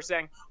of people were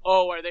saying,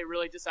 "Oh, are they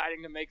really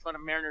deciding to make fun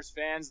of Mariners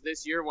fans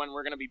this year when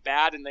we're going to be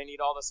bad and they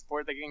need all the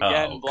support they can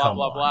get and blah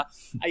blah blah?"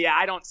 Yeah,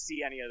 I don't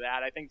see any of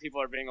that. I think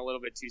people are being a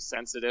little bit too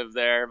sensitive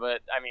there,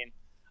 but I mean,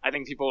 I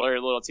think people are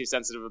a little too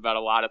sensitive about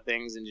a lot of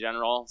things in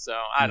general. So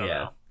I don't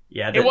know.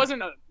 Yeah, it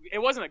wasn't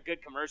a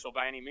good commercial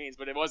by any means,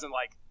 but it wasn't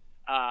like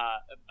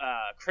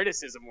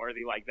criticism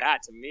worthy like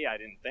that to me. I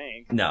didn't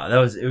think. No,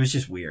 it was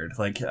just weird.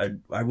 Like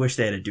I wish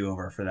they had a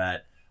do-over for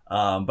that.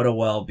 But oh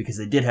well, because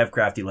they did have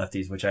Crafty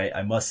Lefties, which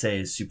I must say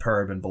is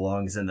superb and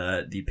belongs in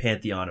the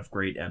pantheon of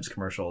great M's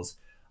commercials.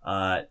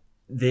 This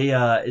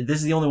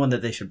is the only one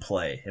that they should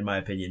play, in my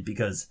opinion,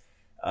 because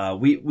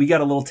we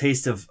got a little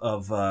taste of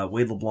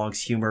Wade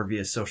LeBlanc's humor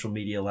via social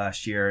media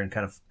last year and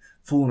kind of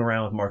fooling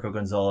around with Marco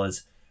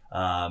Gonzalez.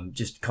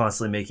 Just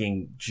constantly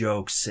making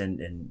jokes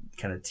and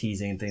kind of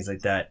teasing and things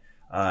like that.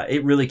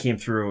 It really came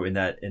through in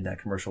that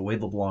commercial.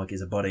 Wade LeBlanc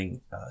is a budding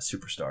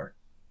superstar.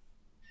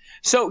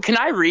 So can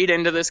I read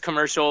into this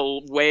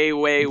commercial way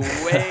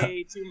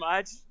too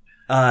much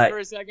for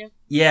a second?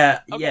 Yeah,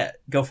 okay. Yeah,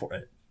 go for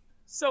it.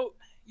 So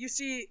you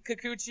see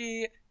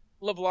Kikuchi,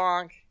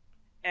 LeBlanc,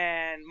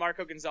 and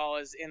Marco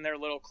Gonzalez in their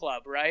little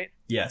club, right?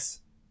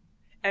 Yes.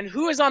 And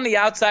who is on the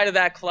outside of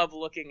that club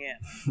looking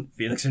in?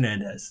 Felix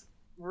Hernandez.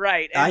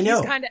 Right. And I know.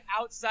 He's kind of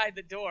outside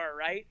the door,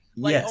 right?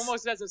 Like yes.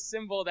 Almost as a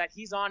symbol that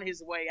he's on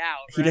his way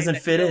out. He doesn't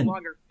fit in.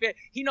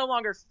 He no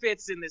longer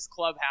fits in this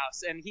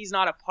clubhouse, and he's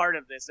not a part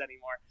of this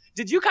anymore.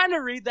 Did you kind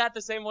of read that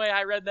the same way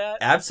I read that?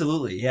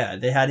 Absolutely, yeah.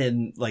 They had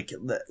him, like,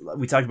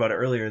 we talked about it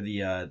earlier,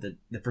 the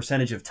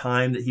percentage of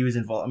time that he was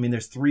involved. I mean,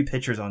 there's 3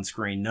 pitchers on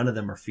screen. None of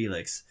them are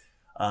Felix.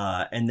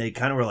 And they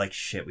kind of were like,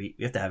 shit, we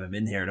have to have him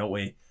in here, don't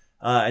we?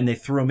 And they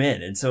threw him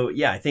in. And so,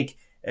 yeah, I think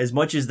as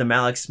much as the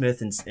Malik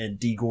Smith and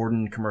D.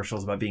 Gordon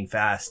commercials about being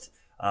fast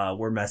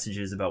were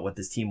messages about what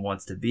this team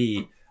wants to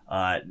be,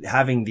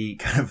 having the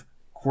kind of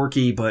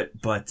quirky but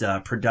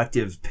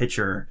productive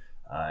pitcher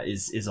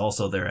is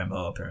also their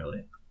MO,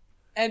 apparently.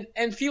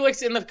 And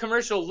Felix in the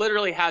commercial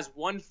literally has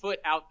 1 foot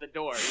out the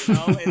door. You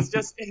know,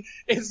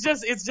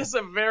 it's just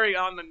a very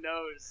on the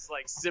nose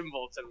like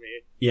symbol to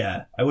me.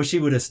 Yeah, I wish he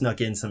would have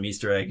snuck in some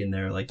Easter egg in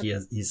there, like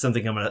he's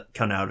something coming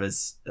out of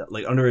his,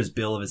 like under his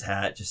bill of his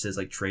hat, just says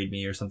like "trade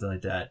me" or something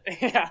like that.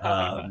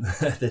 Yeah.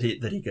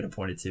 that he could have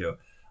pointed to.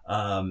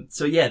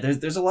 So yeah,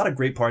 there's a lot of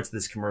great parts of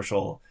this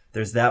commercial.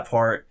 There's that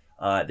part.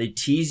 They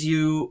tease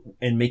you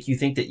and make you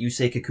think that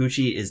Yusei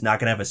Kikuchi is not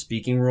going to have a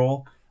speaking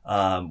role.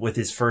 With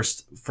his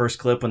first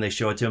clip when they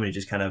show it to him, and he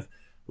just kind of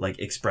like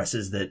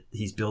expresses that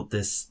he's built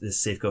this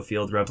Safeco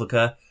Field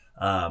replica.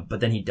 But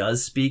then he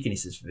does speak, and he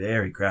says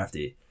very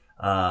crafty.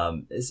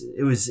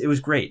 It was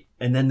great.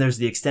 And then there's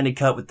the extended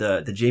cut with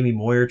the Jamie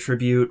Moyer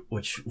tribute,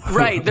 which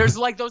right. There's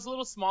like those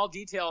little small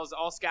details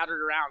all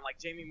scattered around, like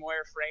Jamie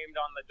Moyer framed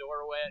on the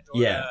doorway.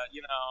 Yeah.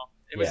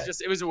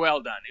 It was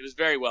well done. It was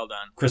very well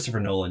done. Christopher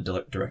Nolan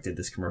directed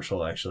this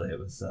commercial. Actually, it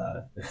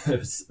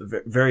was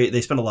very.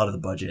 They spent a lot of the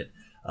budget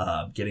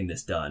getting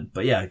this done.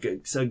 But yeah,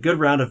 so good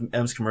round of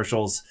M's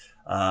commercials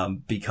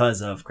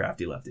because of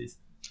Crafty Lefties.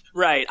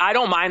 Right. I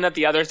don't mind that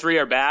the other 3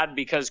 are bad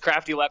because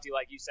Crafty Lefty,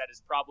 like you said,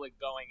 is probably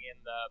going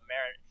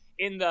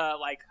in the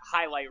like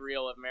highlight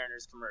reel of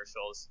Mariners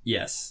commercials.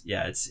 Yes,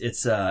 yeah,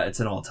 it's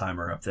an all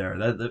timer up there.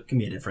 That can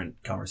be a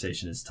different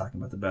conversation. Is talking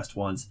about the best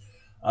ones.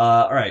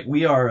 All right,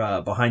 we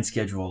are behind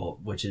schedule,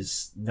 which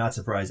is not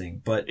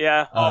surprising, but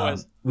yeah,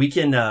 always. We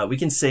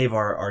can save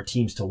our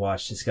teams to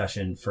watch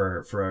discussion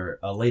for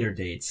a later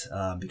date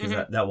because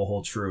that will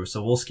hold true.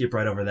 So we'll skip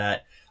right over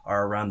that.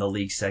 Our Around the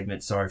League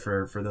segment. Sorry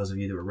for those of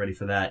you that were ready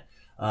for that.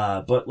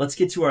 But let's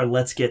get to our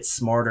Let's Get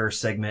Smarter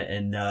segment.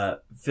 And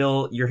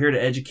Phil, you're here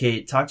to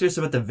educate. Talk to us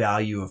about the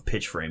value of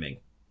pitch framing.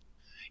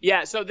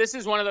 Yeah, so this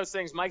is one of those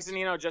things. Mike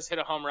Zunino just hit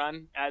a home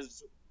run.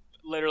 As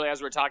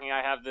we're talking,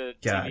 I have the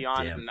TV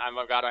on, and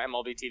I've got an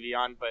MLB TV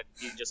on, but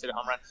he just hit a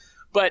home run.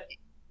 But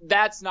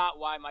that's not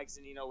why Mike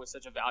Zunino was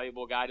such a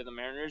valuable guy to the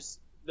Mariners.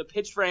 The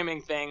pitch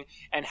framing thing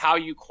and how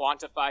you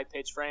quantify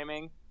pitch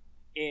framing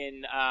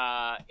in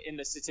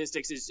the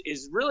statistics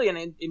is really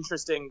an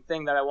interesting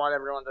thing that I want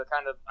everyone to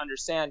kind of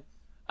understand.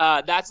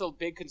 That's a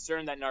big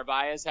concern that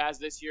Narvaez has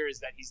this year, is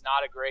that he's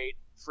not a great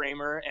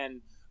framer,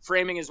 and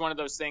framing is one of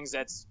those things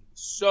that's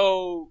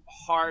so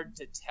hard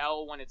to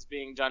tell when it's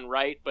being done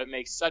right, but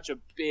makes such a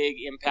big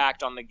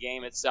impact on the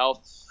game itself.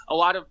 A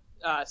lot of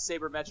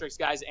sabermetrics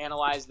guys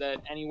analyze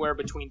that anywhere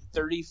between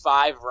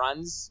 35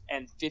 runs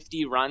and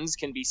 50 runs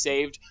can be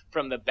saved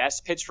from the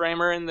best pitch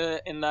framer in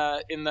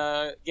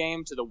the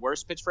game to the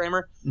worst pitch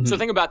framer. Mm-hmm. So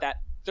think about that: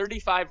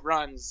 35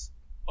 runs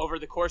over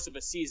the course of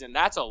a season.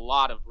 That's a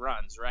lot of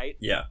runs, right?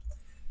 Yeah.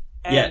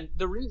 And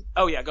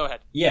go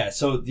ahead. Yeah,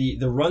 so the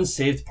run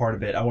saved part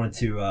of it, I wanted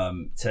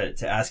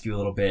to ask you a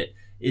little bit,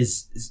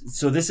 is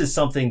so this is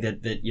something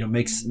that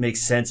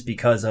makes sense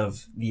because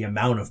of the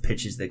amount of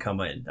pitches that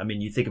come in. I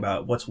mean, you think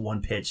about what's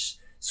one pitch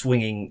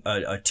swinging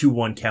a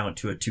 2-1 count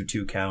to a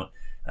 2-2 count,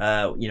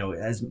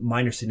 has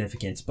minor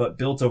significance, but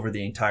built over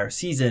the entire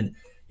season,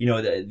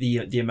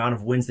 the amount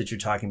of wins that you're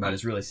talking about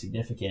is really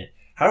significant.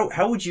 How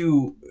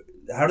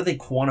do they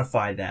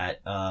quantify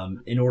that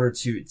in order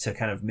to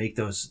kind of make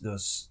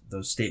those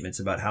statements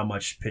about how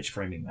much pitch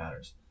framing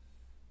matters?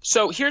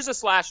 So here's a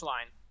slash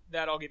line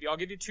that I'll give you. I'll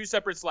give you two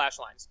separate slash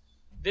lines.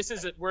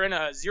 We're in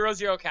a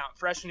 0-0 count,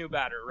 fresh new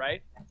batter,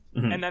 right?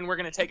 Mm-hmm. And then we're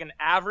going to take an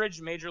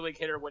average major league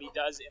hitter, what he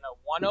does in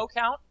a 1-0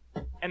 count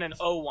and an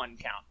 0-1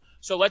 count.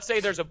 So let's say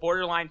there's a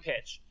borderline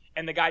pitch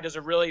and the guy does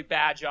a really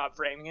bad job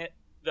framing it.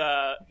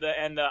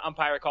 And the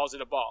umpire calls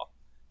it a ball.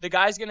 The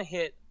guy's going to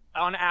hit,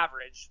 on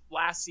average,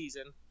 last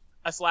season,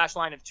 a slash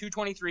line of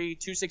 223,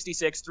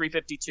 266,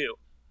 352.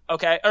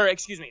 Okay, or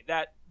excuse me,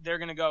 that they're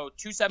going to go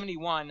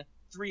 271,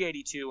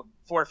 382,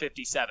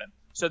 457.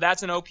 So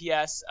that's an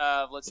OPS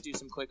of, let's do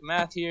some quick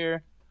math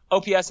here,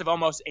 OPS of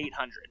almost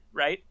 800,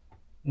 right?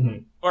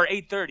 Mm-hmm. Or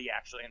 830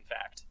 actually, in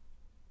fact.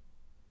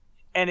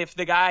 And if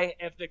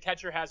the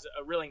catcher has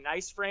a really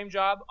nice frame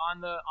job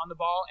on the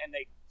ball and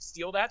they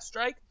steal that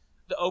strike,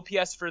 the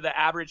OPS for the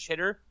average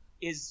hitter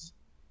is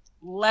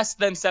less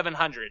than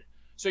 700.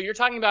 So you're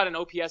talking about an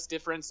OPS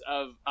difference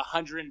of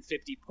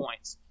 150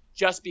 points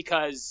just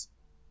because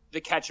the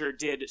catcher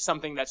did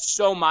something that's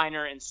so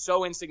minor and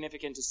so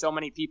insignificant to so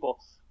many people.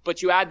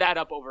 But you add that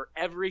up over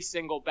every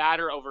single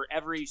batter, over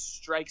every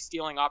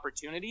strike-stealing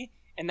opportunity,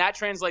 and that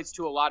translates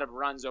to a lot of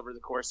runs over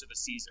the course of a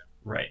season.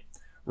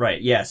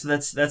 Right. Yeah. So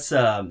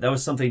that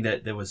was something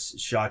that was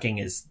shocking.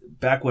 Is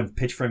back when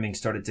pitch framing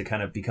started to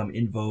kind of become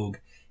in vogue,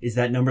 is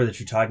that number that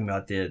you're talking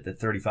about, the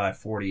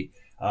 35-40.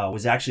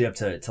 Was actually up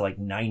to like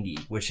 90,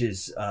 which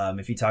is,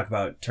 if you talk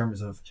about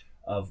terms of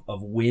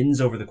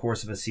wins over the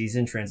course of a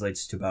season,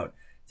 translates to about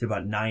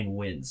 9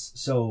 wins.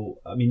 So,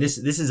 I mean, this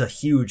is a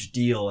huge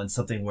deal, and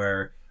something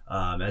where,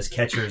 as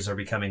catchers are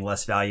becoming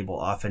less valuable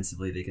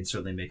offensively, they can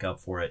certainly make up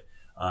for it,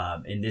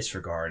 in this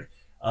regard.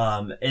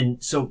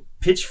 And so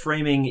pitch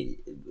framing,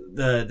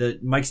 the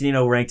Mike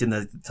Zunino ranked in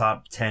the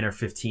top 10 or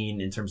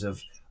 15 in terms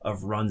of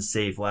runs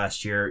saved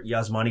last year.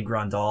 Yasmani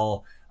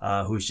Grandal,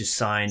 who's just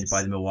signed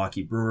by the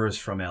Milwaukee Brewers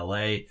from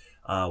LA,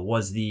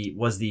 was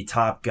the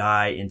top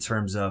guy in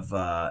terms of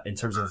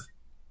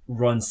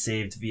runs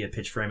saved via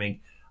pitch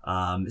framing.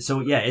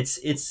 So yeah,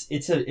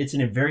 it's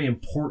a very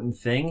important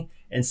thing,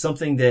 and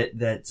something that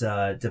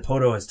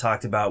Dipoto has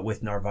talked about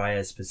with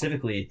Narvaez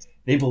specifically.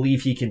 They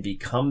believe he can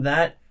become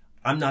that.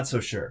 I'm not so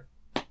sure.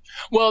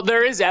 Well,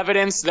 there is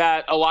evidence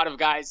that a lot of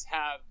guys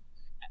have.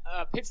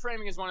 Pitch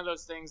framing is one of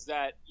those things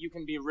that you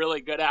can be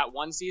really good at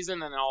one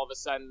season, and then all of a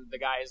sudden the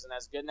guy isn't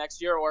as good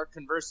next year. Or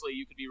conversely,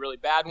 you could be really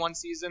bad one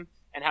season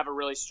and have a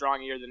really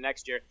strong year the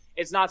next year.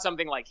 It's not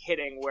something like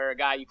hitting, where a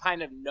guy, you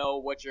kind of know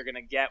what you're going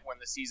to get when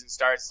the season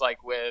starts.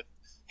 Like with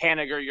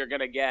Haniger, you're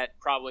going to get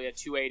probably a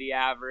 280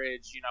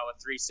 average, a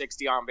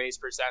 360 on base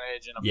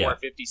percentage, and a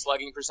 450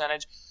 slugging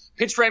percentage.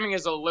 Pitch framing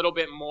is a little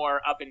bit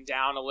more up and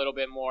down, a little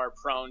bit more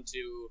prone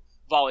to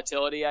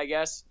volatility, I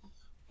guess.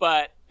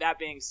 But that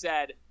being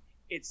said,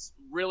 it's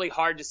really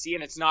hard to see,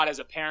 and it's not as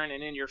apparent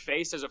and in your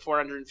face as a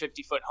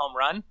 450-foot home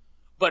run.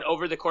 But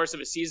over the course of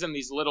a season,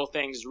 these little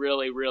things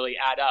really, really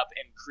add up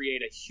and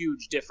create a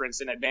huge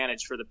difference and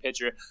advantage for the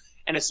pitcher.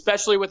 And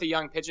especially with a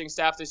young pitching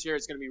staff this year,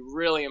 it's going to be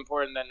really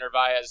important that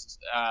Narvaez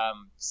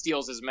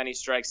steals as many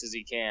strikes as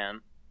he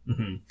can.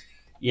 Mm-hmm.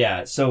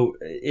 Yeah, so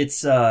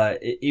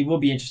it will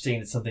be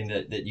interesting. It's something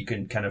that you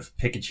can kind of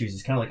pick and choose.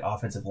 It's kind of like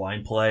offensive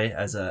line play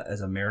as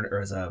a Mariner or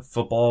as a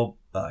football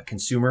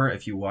consumer.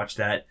 If you watch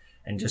that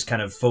and just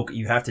kind of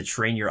you have to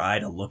train your eye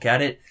to look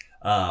at it.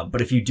 But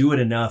if you do it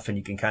enough and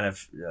you can kind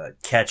of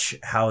catch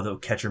how the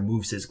catcher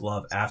moves his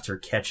glove after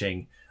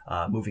catching,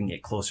 moving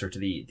it closer to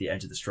the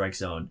edge of the strike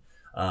zone,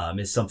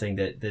 is something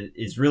that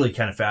is really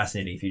kind of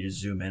fascinating if you just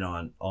zoom in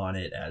on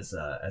it as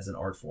an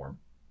art form.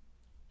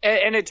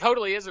 And it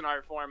totally is an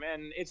art form.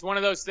 And it's one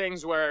of those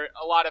things where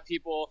a lot of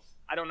people,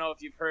 I don't know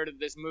if you've heard of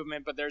this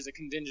movement, but there's a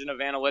contingent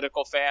of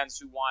analytical fans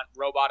who want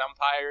robot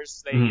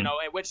umpires. They,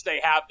 which they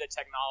have the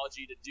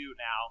technology to do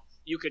now.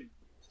 You could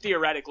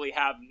theoretically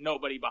have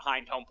nobody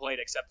behind home plate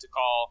except to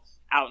call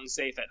out and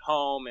safe at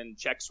home and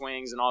check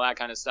swings and all that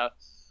kind of stuff.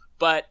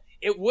 But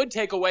it would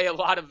take away a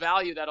lot of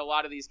value that a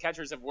lot of these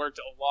catchers have worked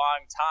a long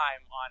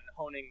time on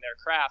honing their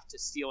craft to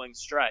stealing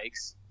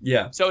strikes.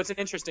 Yeah. So it's an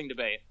interesting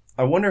debate.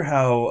 I wonder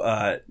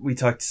how we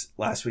talked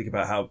last week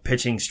about how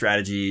pitching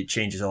strategy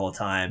changes all the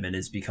time and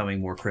is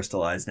becoming more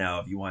crystallized now.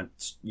 If you want,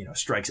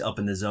 strikes up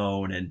in the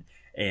zone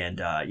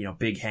and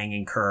big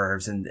hanging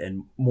curves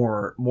and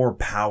more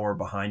power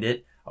behind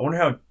it. I wonder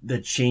how the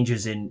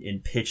changes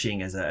in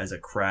pitching as a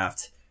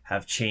craft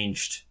have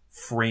changed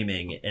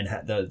framing and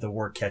the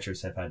work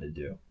catchers have had to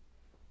do.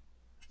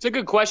 It's a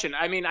good question.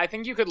 I mean, I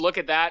think you could look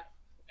at that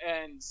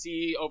and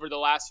see over the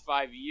last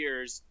 5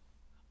 years.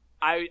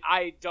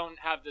 I don't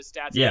have the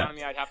stats in front of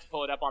me. I'd have to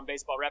pull it up on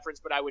Baseball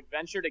Reference, but I would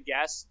venture to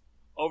guess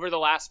over the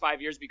last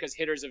 5 years, because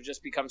hitters have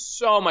just become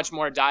so much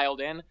more dialed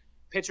in,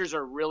 pitchers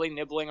are really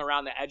nibbling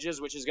around the edges,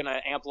 which is going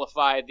to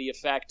amplify the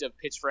effect of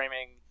pitch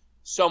framing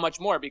so much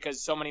more,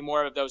 because so many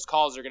more of those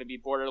calls are going to be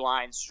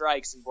borderline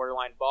strikes and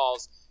borderline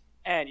balls.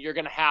 And you're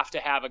going to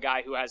have a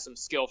guy who has some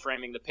skill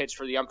framing the pitch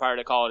for the umpire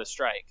to call it a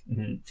strike.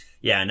 Mm-hmm.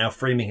 Yeah, now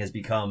framing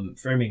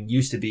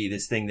used to be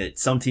this thing that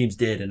some teams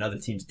did and other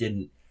teams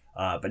didn't.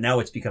 But now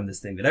it's become this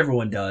thing that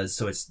everyone does.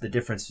 So it's the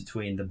difference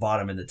between the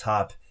bottom and the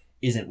top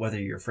isn't whether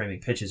you're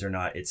framing pitches or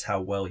not. It's how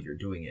well you're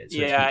doing it. So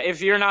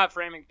if you're not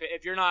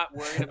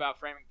worried about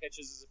framing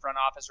pitches as a front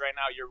office right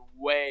now, you're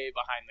way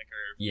behind the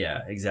curve.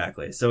 Yeah,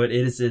 exactly. So it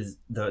is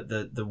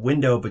the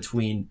window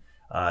between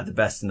the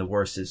best and the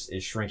worst is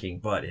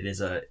shrinking, but it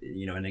is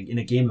in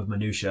a game of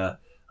minutia,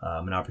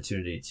 an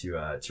opportunity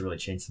to really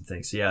change some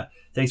things. So yeah,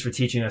 thanks for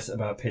teaching us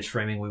about pitch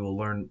framing. We will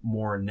learn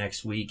more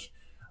next week.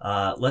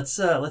 Let's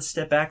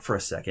step back for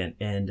a second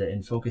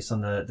and focus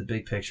on the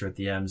big picture at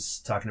the M's,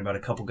 talking about a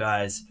couple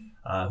guys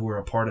who are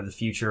a part of the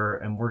future.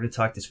 And we're going to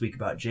talk this week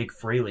about Jake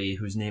Fraley,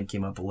 whose name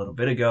came up a little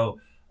bit ago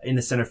in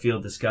the center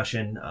field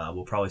discussion.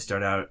 We'll probably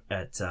start out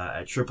at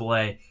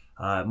AAA.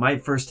 My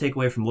first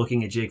takeaway from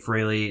looking at Jake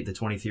Fraley, the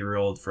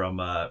 23-year-old from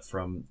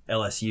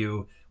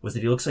LSU, was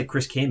that he looks like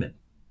Chris Kaman.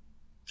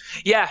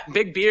 Yeah,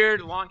 big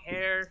beard, long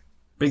hair,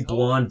 big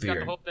blonde beard. Got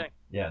the whole thing.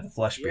 Yeah, the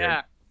flesh beard.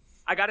 Yeah.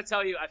 I got to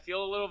tell you, I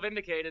feel a little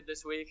vindicated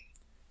this week.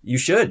 You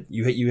should.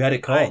 You had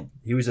it called.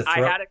 He was a throw.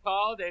 I had it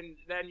called, and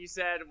then you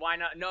said, why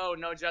not? No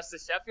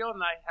Justice Sheffield.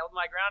 And I held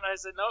my ground. I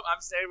said, nope,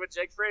 I'm staying with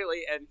Jake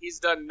Fraley. And he's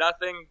done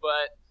nothing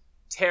but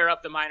tear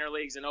up the minor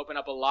leagues and open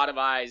up a lot of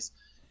eyes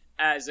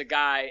as a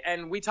guy.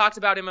 And we talked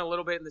about him a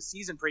little bit in the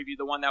season preview,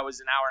 the one that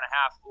was an hour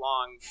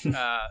and a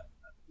half long,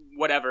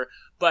 whatever.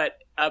 But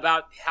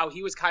about how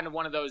he was kind of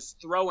one of those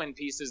throw-in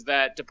pieces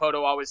that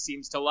DePoto always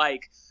seems to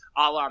like,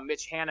 a la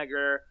Mitch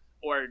Haniger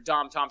or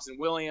Dom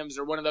Thompson-Williams,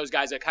 or one of those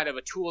guys that kind of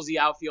a toolsy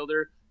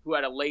outfielder who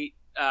had a late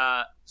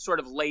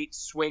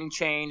swing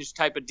change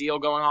type of deal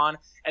going on,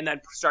 and then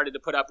started to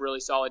put up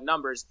really solid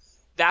numbers.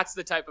 That's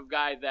the type of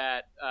guy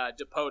that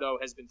DePoto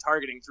has been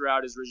targeting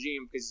throughout his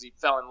regime, because he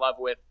fell in love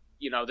with,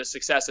 the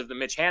success of the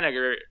Mitch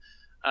Haniger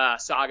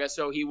saga.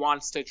 So he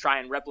wants to try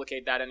and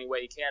replicate that any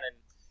way he can. And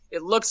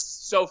it looks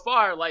so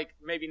far like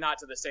maybe not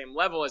to the same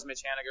level as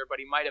Mitch Haniger, but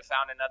he might have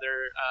found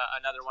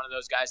another one of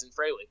those guys in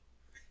Fraley.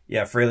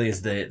 Yeah, Fraley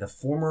is the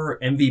former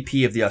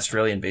MVP of the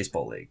Australian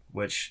Baseball League,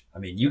 which, I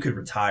mean, you could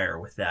retire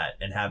with that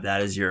and have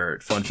that as your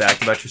fun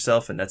fact about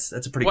yourself, and that's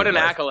a pretty good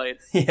life. Accolade.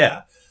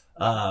 Yeah.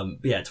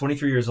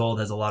 23 years old,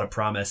 has a lot of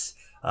promise.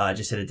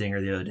 Just hit a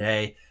dinger the other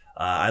day.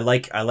 I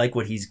like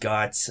what he's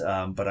got,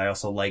 but I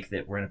also like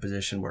that we're in a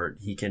position where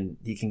he can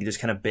just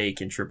kind of bake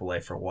in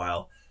AAA for a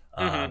while,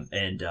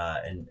 and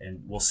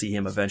we'll see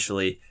him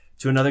eventually.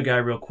 To another guy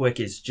real quick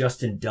is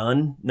Justin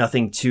Dunn.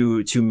 Nothing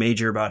too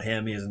major about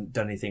him. He hasn't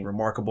done anything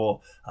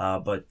remarkable.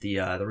 But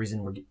the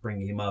reason we're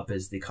bringing him up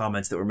is the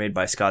comments that were made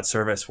by Scott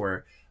Service,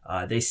 where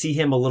they see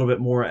him a little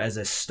bit more as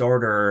a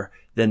starter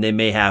than they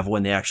may have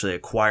when they actually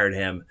acquired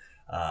him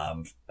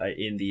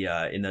in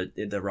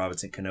the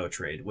Robinson Cano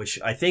trade. Which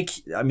I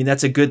think,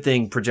 that's a good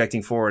thing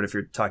projecting forward if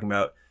you're talking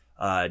about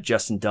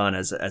Justin Dunn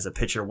as a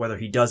pitcher, whether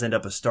he does end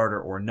up a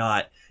starter or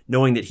not.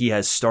 Knowing that he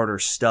has starter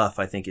stuff,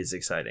 I think is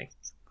exciting.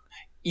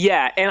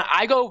 Yeah, and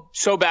I go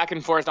so back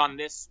and forth on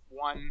this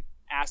one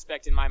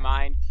aspect in my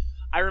mind.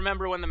 I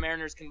remember when the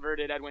Mariners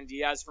converted Edwin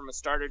Diaz from a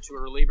starter to a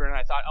reliever, and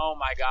I thought, oh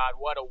my God,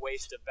 what a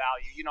waste of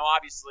value.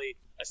 Obviously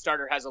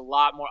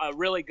a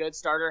really good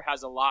starter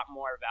has a lot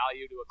more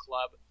value to a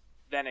club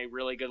than a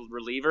really good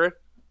reliever.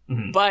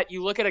 Mm-hmm. But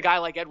you look at a guy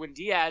like Edwin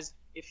Diaz,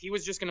 if he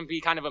was just going to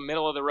be kind of a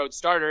middle-of-the-road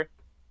starter,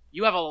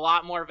 you have a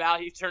lot more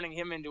value turning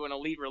him into an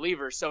elite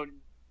reliever. So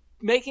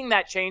making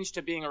that change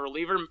to being a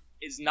reliever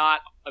is not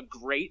a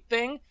great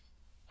thing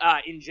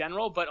in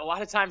general, but a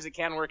lot of times it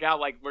can work out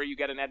like where you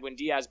get an Edwin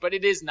Diaz. But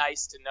it is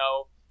nice to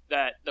know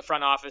that the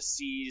front office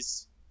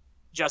sees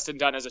Justin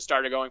Dunn as a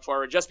starter going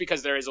forward, just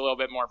because there is a little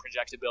bit more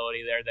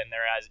projectability there than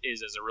there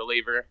is as a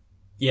reliever.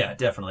 Yeah,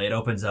 definitely. It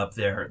opens up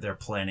their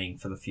planning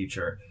for the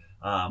future.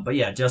 But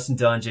yeah, Justin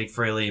Dunn, Jake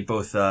Fraley,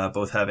 both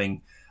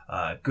having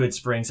good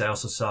springs. I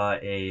also saw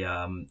a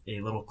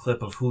little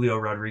clip of Julio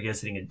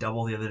Rodriguez hitting a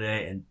double the other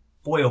day, and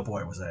boy, oh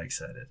boy, was I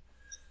excited.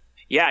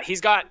 Yeah,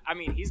 he's got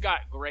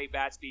great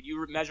bat speed.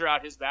 You measure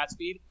out his bat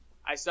speed.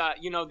 I saw,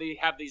 they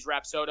have these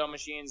Rapsodo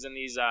machines and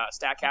these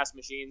StatCast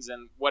machines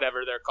and whatever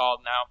they're called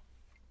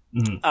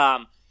now.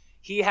 Mm-hmm.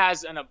 He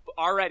has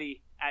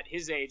already at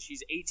his age,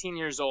 he's 18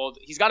 years old.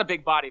 He's got a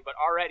big body, but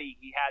already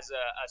he has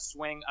a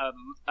swing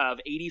of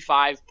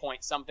 85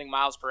 point something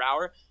miles per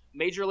hour.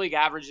 Major league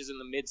average is in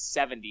the mid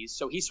 70s.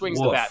 So he swings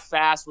the bat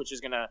fast, which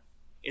is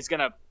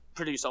gonna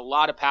produce a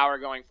lot of power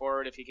going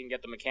forward if he can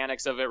get the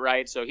mechanics of it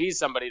right. So he's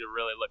somebody to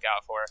really look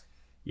out for.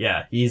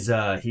 Yeah, he's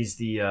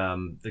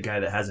the guy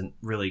that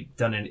hasn't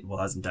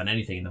done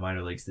anything in the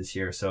minor leagues this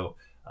year. So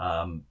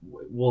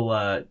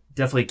we'll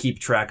definitely keep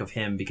track of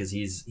him because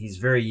he's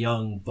very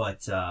young,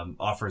 but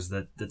offers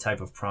the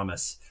type of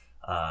promise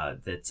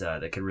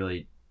that could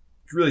really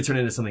turn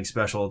into something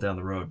special down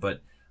the road.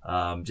 But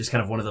just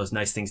kind of one of those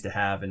nice things to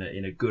have in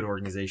a good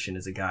organization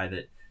is a guy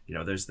that,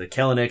 there's the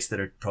Kellenics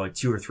that are probably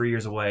 2 or 3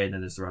 years away, and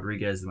then there's the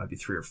Rodriguez that might be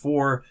 3 or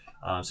 4.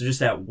 So just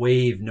that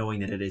wave, knowing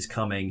that it is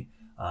coming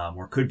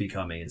or could be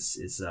coming,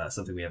 is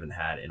something we haven't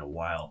had in a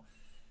while.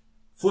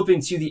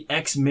 Flipping to the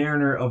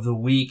ex-Mariner of the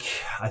week,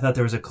 I thought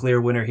there was a clear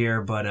winner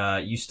here,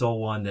 but you stole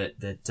one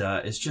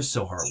that is just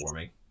so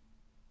heartwarming.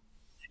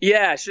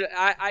 Yeah,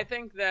 I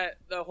think that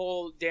the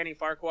whole Danny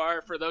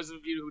Farquhar, for those of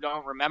you who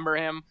don't remember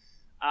him,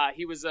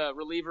 he was a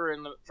reliever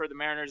for the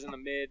Mariners in the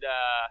mid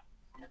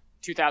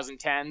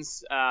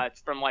 2010s,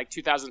 from like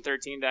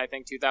 2013 to I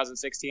think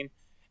 2016.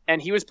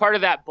 And he was part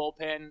of that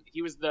bullpen.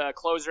 He was the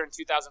closer in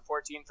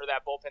 2014 for that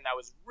bullpen that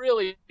was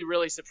really,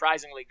 really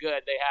surprisingly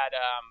good. They had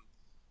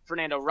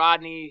Fernando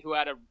Rodney, who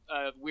had a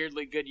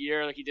weirdly good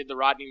year. He did the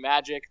Rodney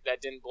magic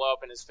that didn't blow up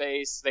in his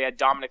face. They had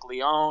Dominic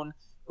Leone,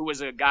 who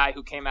was a guy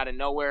who came out of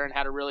nowhere and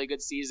had a really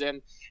good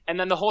season. And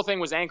then the whole thing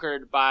was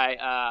anchored by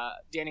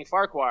Danny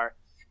Farquhar.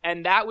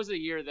 And that was a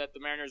year that the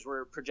Mariners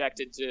were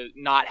projected to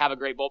not have a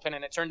great bullpen,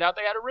 and it turned out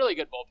they had a really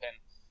good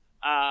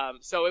bullpen.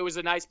 So it was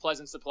a nice,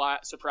 pleasant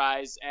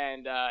surprise.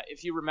 And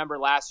if you remember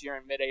last year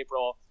in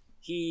mid-April,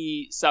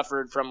 he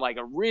suffered from like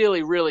a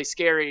really, really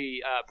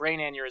scary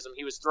brain aneurysm.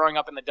 He was throwing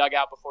up in the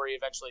dugout before he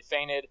eventually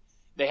fainted.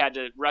 They had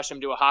to rush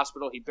him to a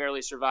hospital. He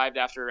barely survived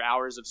after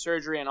hours of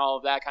surgery and all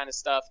of that kind of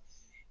stuff.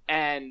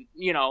 And,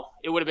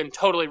 it would have been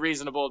totally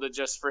reasonable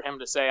for him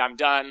to say, I'm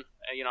done.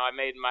 I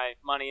made my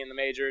money in the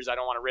majors. I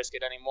don't want to risk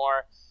it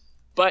anymore.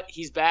 But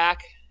he's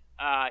back.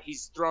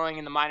 He's throwing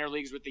in the minor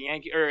leagues with the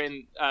Yankees, or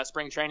in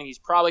spring training. He's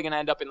probably going to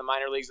end up in the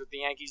minor leagues with the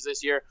Yankees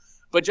this year.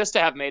 But just to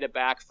have made it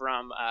back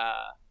from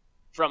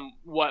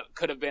what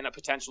could have been a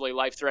potentially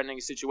life-threatening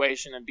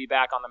situation and be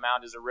back on the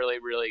mound is a really,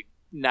 really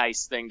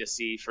nice thing to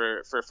see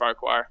for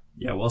Farquhar.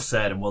 Yeah, well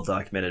said and well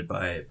documented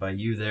by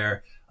you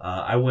there.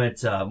 I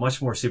went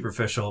much more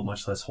superficial,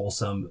 much less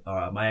wholesome.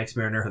 My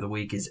ex-Mariner of the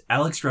week is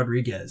Alex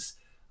Rodriguez,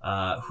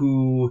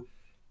 who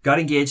got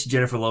engaged to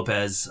Jennifer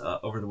Lopez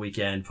over the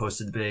weekend.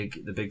 Posted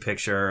the big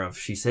picture of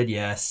she said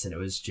yes, and it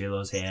was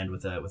J-Lo's hand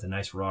with a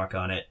nice rock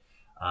on it.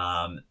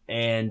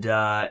 And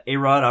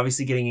A-Rod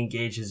obviously getting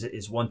engaged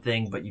is one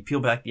thing, but you peel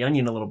back the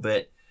onion a little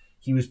bit.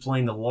 He was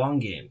playing the long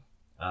game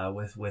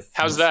with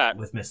how's that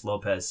with Miss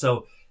Lopez.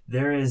 So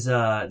there's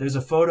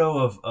a photo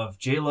of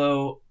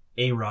J-Lo,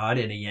 A-Rod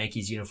in a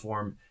Yankees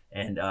uniform,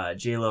 and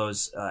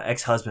J-Lo's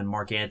ex-husband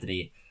Mark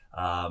Anthony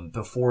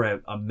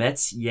before a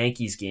Mets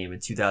Yankees game in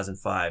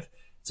 2005.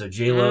 So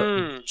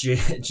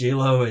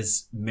J-Lo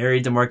is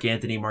married to Mark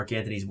Anthony. Mark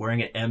Anthony's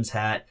wearing an M's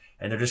hat,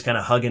 and they're just kind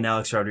of hugging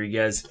Alex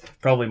Rodriguez.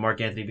 Probably Mark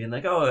Anthony being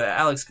like, "Oh,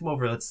 Alex, come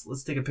over.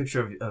 Let's take a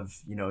picture of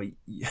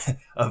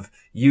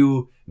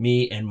you,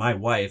 me, and my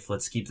wife.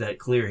 Let's keep that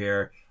clear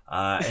here."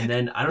 And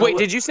then I don't know. Wait,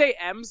 did you say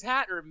M's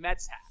hat or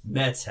Mets hat?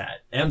 Mets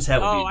hat. M's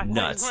hat would be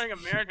nuts. I thought he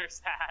was wearing a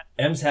Mariners hat.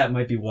 M's hat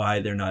might be why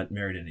they're not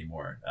married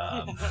anymore.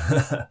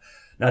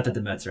 Not that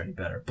the Mets are any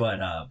better,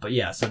 but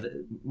yeah. So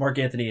Mark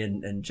Anthony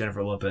and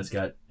Jennifer Lopez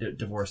got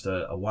divorced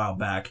a while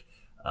back.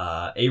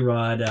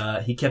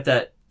 A-Rod, he kept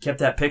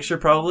that picture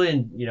probably,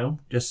 and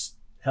just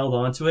held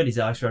on to it. He's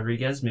Alex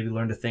Rodriguez. Maybe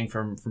learned a thing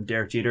from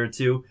Derek Jeter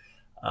too.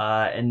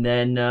 And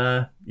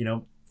then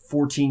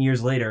 14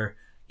 years later,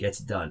 gets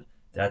it done.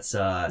 That's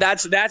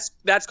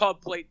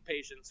called plate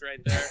patience right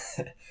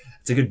there.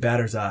 It's a good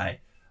batter's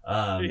eye.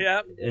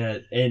 Yeah.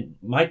 And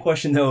my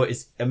question though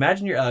is,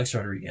 imagine you're Alex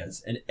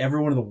Rodriguez, and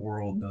everyone in the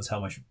world knows how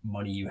much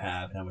money you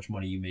have and how much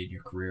money you made in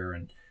your career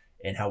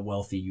and how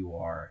wealthy you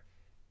are.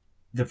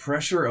 The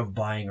pressure of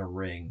buying a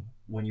ring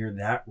when you're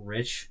that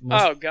rich Oh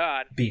must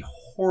God. be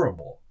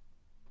horrible.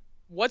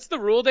 What's the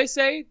rule they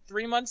say?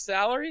 3 months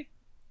salary?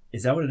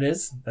 Is that what it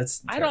is?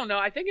 I don't know.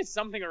 I think it's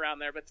something around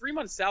there, but 3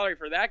 months salary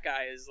for that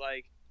guy is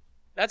like,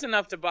 that's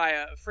enough to buy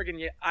a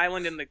friggin'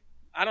 island in the,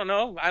 I don't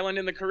know, island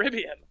in the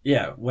Caribbean.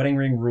 Yeah, wedding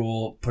ring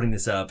rule, putting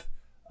this up.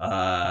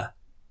 The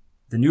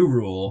new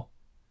rule,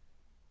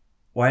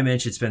 Y-Man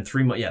should spend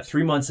 3 months. Yeah,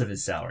 3 months of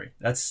his salary.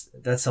 That's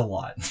a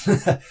lot.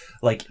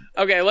 Like,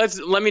 okay,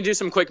 let me do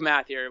some quick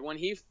math here. When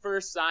he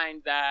first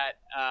signed that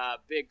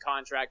big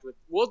contract with,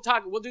 we'll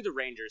do the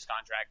Rangers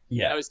contract.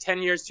 Yeah, that was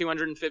 10 years,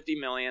 $250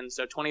 million,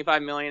 so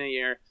 $25 million a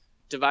year.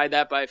 Divide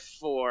that by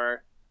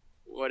 4.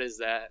 What is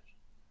that?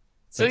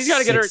 So he's got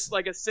to get her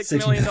like a $6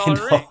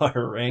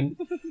 million ring.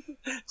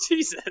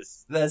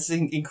 Jesus, that's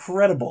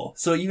incredible.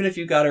 So even if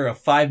you got her a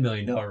 $5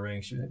 million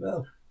ring, she'd be like,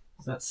 well,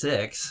 it's not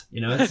 6,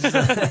 you know.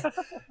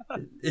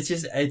 It's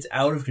just it's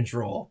out of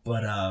control.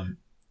 But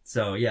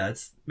so yeah,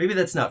 maybe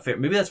that's not fair.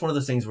 Maybe that's one of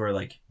those things where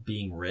like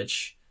being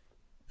rich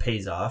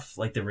pays off,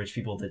 like the rich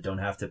people that don't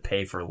have to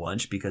pay for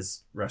lunch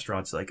because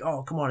restaurants are like,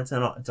 oh, come on, it's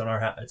on our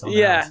house.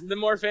 Yeah, the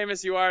more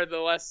famous you are, the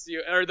less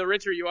or the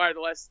richer you are,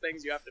 the less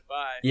things you have to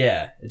buy.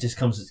 Yeah, it just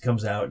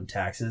comes out in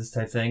taxes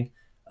type thing.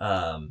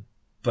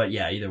 But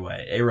yeah, either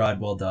way, A-Rod,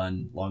 well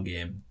done, long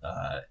game,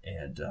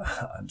 and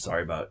I'm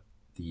sorry about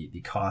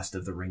the cost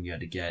of the ring you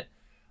had to get.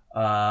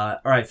 All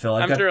right, Phil.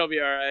 I'm sure he'll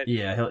be all right.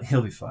 Yeah,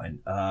 he'll be fine.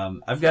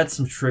 I've got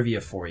some trivia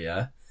for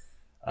you.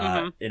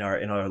 In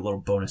our little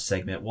bonus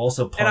segment. We'll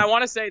also and I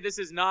want to say this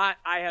is not.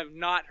 I have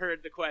not heard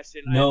the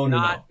question. I have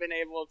not been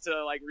able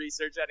to like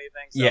research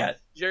anything. So, yeah,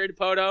 Jerry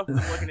DePoto, I'm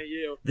looking at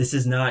you. This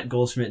is not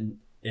Goldsmith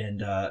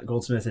and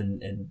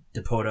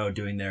DePoto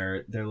doing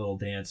their little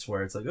dance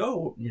where it's like,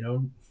 oh, you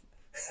know,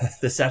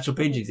 the Satchel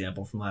Paige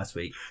example from last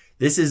week.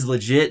 This is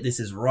legit.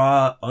 This is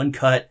raw,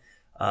 uncut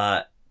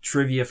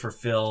trivia for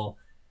Phil.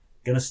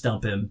 Gonna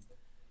stump him.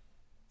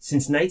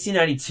 Since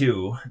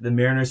 1992, the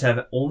Mariners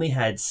have only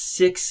had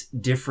 6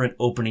 different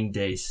opening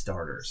day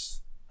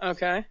starters.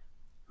 Okay.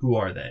 Who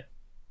are they?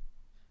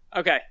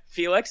 Okay.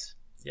 Felix?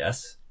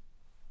 Yes.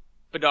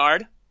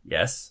 Bedard?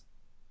 Yes.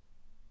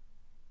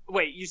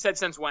 Wait, you said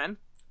since when?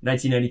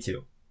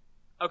 1992.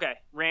 Okay.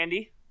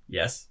 Randy?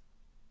 Yes.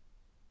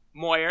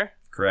 Moyer?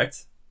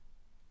 Correct.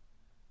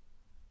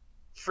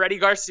 Freddie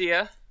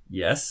Garcia?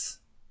 Yes.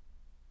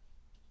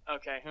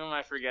 Okay, who am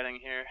I forgetting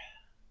here?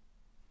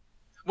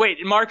 Wait,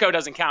 Marco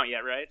doesn't count yet,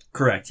 right?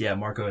 Correct. Yeah,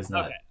 Marco has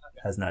not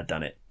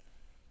done it.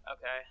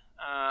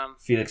 Okay.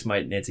 Felix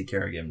might Nancy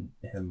Kerrigan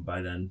him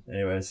by then.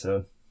 Anyway,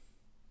 so.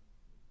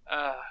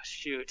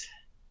 Shoot.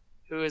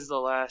 Who is the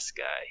last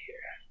guy here?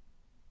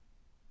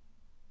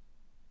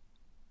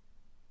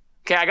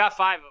 Okay, I got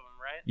 5 of them,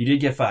 right? You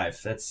did get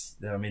 5. That's.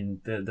 I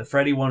mean, the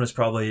Freddie one was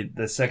probably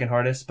the second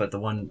hardest, but the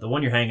one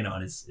you're hanging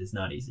on is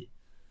not easy.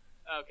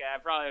 Okay, I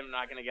probably am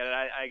not gonna get it.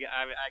 I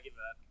give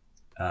that.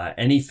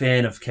 Any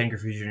fan of Ken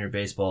Griffey Jr.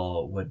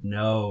 baseball would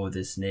know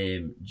this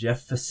name.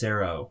 Jeff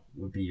Facero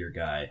would be your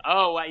guy.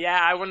 Oh, yeah,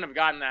 I wouldn't have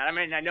gotten that. I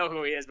mean, I know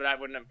who he is, but I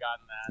wouldn't have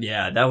gotten that.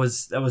 Yeah, that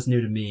was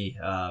new to me.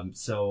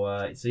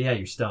 So yeah,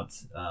 you're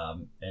stumped.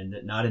 And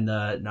not in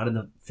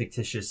the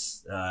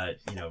fictitious,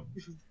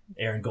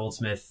 Aaron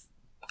Goldsmith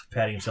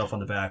patting himself on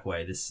the back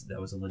way.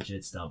 That was a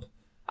legit stump.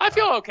 I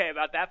feel okay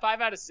about that.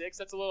 5 out of 6.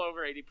 That's a little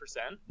over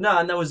 80%. No,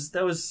 and that was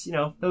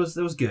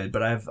good.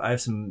 But I have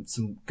some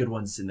good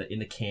ones in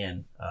the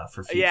can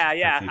for future.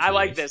 Yeah. For I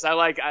like weeks. this. I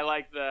like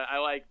the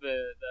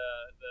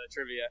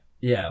trivia.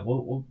 Yeah,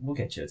 we'll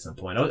get you at some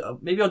point.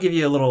 Maybe I'll give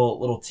you a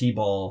little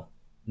T-ball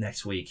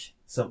next week.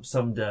 Some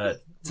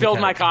to build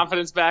my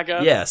confidence back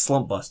up. Yeah,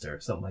 slump buster,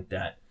 something like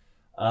that.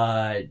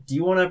 Do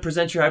you want to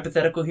present your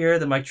hypothetical here?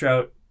 The Mike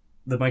Trout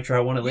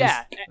one at least.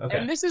 Yeah, okay.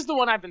 And this is the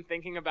one I've been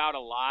thinking about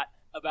a lot.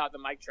 About the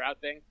Mike Trout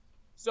thing.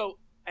 So,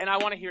 and I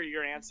want to hear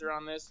your answer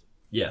on this.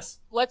 Yes.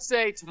 Let's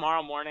say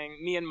tomorrow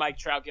morning, me and Mike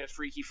Trout get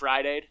Freaky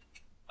Friday'd.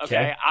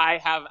 Okay. I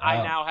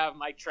now have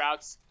Mike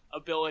Trout's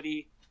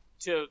ability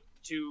to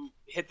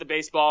hit the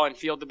baseball and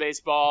field the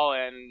baseball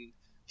and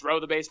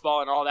throw the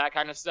baseball and all that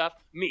kind of stuff.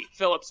 Me,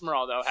 Philip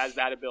Smeraldo, has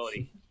that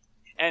ability.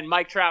 And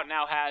Mike Trout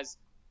now has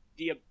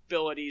the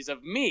abilities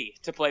of me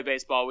to play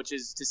baseball, which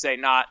is to say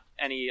not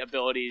any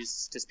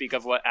abilities to speak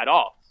of at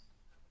all.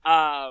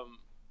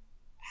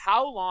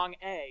 How long,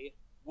 A,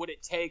 would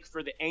it take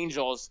for the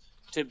Angels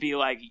to be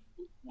like,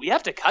 we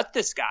have to cut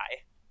this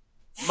guy,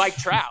 Mike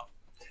Trout?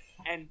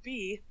 And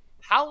B,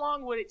 how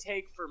long would it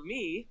take for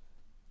me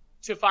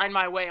to find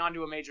my way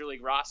onto a major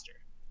league roster?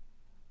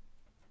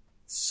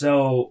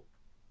 So,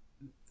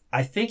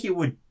 I think it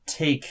would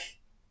take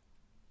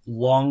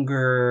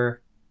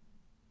longer.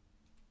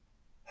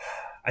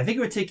 I think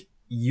it would take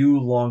you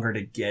longer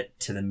to get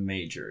to the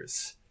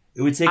majors.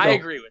 It would take. I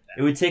agree with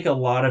that. It would take a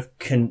lot of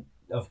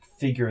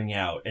figuring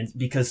out, and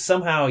because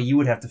somehow you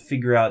would have to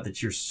figure out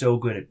that you're so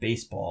good at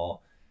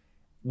baseball,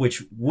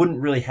 which wouldn't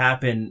really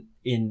happen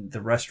in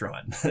the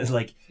restaurant.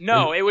 Like,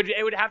 no, it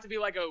would have to be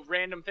like a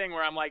random thing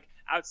where I'm like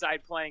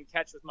outside playing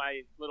catch with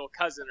my little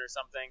cousin or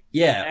something.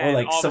 Yeah, and or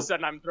like all of a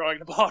sudden I'm throwing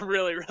the ball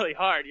really, really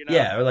hard.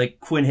 Yeah, or like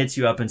Quinn hits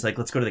you up and it's like,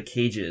 let's go to the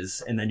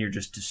cages, and then you're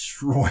just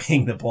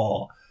destroying the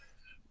ball.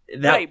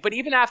 Right, but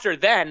even after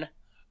then,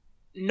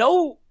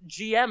 no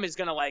GM is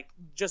gonna like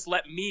just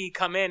let me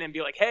come in and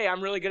be like, hey,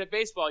 I'm really good at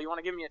baseball. You want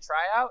to give me a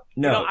tryout?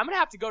 No, I'm gonna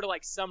have to go to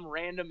like some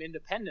random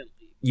independent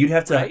league. You'd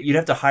have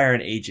to hire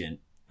an agent.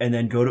 And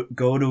then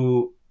go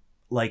to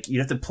like, you'd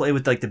have to play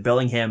with like the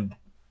Bellingham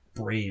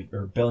Brave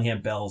or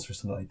Bellingham Bells or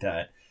something like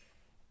that.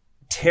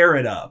 Tear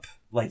it up.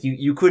 Like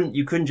you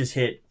couldn't just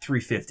hit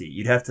 350.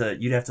 You'd have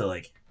to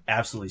like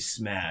absolutely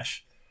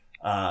smash.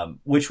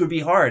 Which would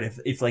be hard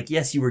if like,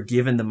 yes, you were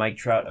given the Mike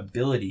Trout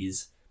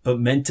abilities, but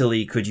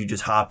mentally could you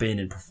just hop in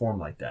and perform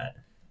like that?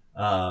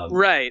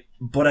 Right.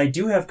 But I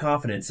do have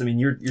confidence. I mean,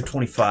 you're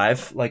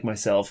 25 like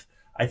myself.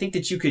 I think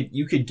that you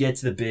could get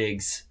to the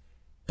bigs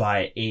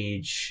by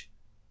age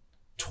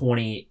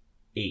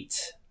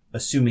 28,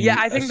 assuming. Yeah,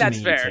 I think that's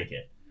you fair. Take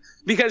it.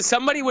 Because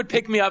somebody would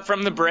pick me up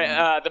from the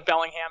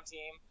Bellingham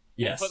team,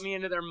 yes, and put me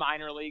into their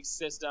minor league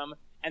system,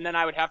 and then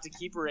I would have to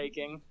keep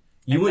raking.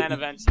 Then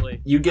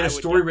eventually you get a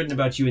story written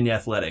about you in the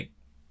Athletic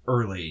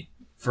early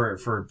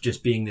for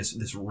just being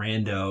this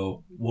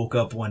rando woke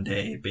up one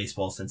day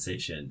baseball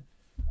sensation.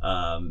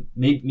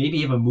 Maybe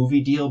you have a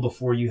movie deal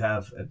before you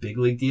have a big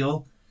league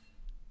deal.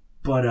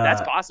 But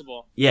that's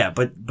possible. Yeah,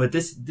 but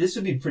this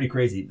would be pretty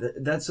crazy.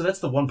 That's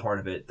the one part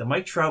of it. The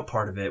Mike Trout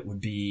part of it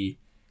would be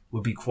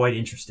quite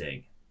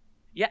interesting.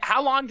 Yeah,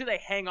 how long do they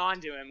hang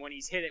on to him when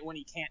he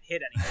can't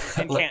hit anymore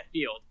and can't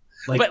field?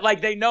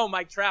 But they know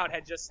Mike Trout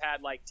had just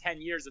had like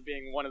 10 years of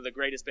being one of the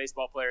greatest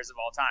baseball players of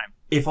all time.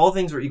 If all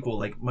things were equal,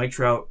 like Mike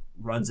Trout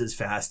runs as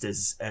fast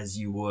as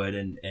you would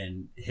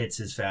and hits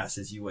as fast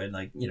as you would.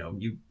 Like,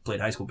 you played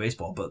high school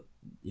baseball, but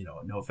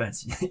no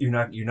offense, you're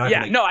not.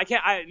 Yeah, no, I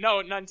can't.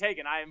 None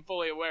taken. I am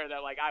fully aware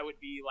that like I would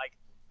be like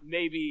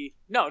maybe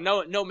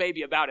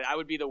about it. I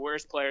would be the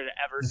worst player to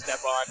ever step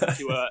on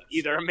to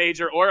either a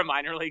major or a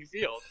minor league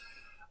field.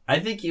 I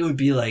think it would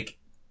be like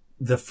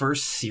the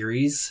first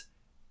series.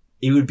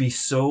 It would be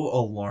so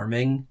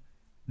alarming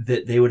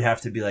that they would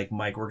have to be like,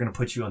 Mike, we're going to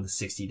put you on the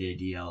 60-day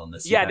DL in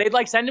this. Yeah, they'd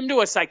like send him to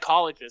a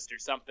psychologist or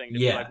something to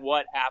be like,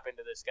 what happened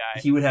to this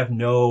guy? He would have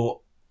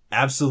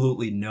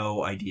absolutely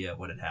no idea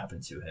what had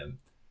happened to him.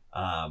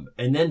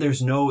 And then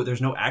there's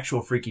no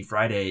actual Freaky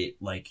Friday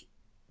like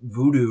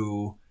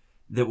voodoo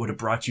that would have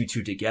brought you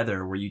two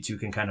together, where you two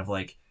can kind of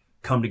like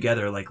come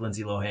together like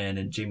Lindsay Lohan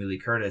and Jamie Lee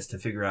Curtis to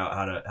figure out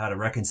how to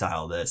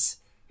reconcile this.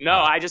 No,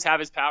 I just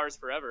have his powers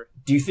forever.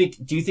 Do you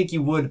think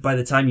you would, by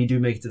the time you do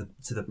make it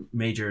to the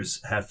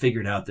majors, have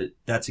figured out that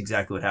that's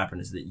exactly what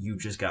happened, is that you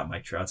just got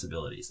Mike Trout's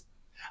abilities?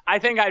 I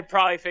think I'd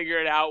probably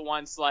figure it out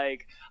once,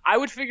 like, I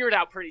would figure it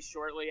out pretty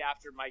shortly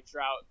after Mike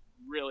Trout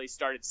really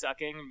started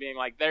sucking and being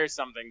like, there's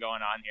something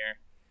going on here.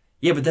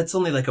 Yeah, but that's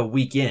only like a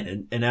week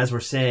in, and as we're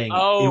saying,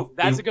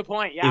 that's a good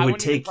point. Yeah, I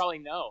wouldn't even probably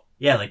know.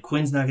 Yeah, like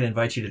Quinn's not going to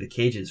invite you to the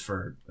cages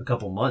for a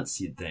couple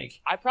months, you'd think.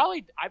 I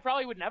probably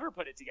would never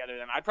put it together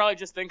then. I'd probably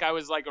just think I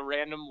was like a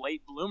random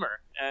late bloomer,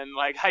 and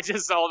like I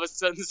just all of a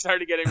sudden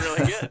started getting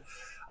really good.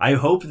 I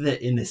hope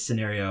that in this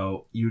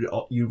scenario,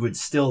 you would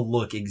still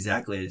look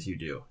exactly as you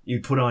do.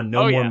 You'd put on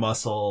no more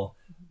muscle.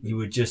 You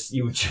would just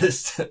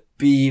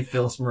be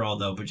Phil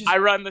Smeraldo, but I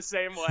run the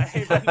same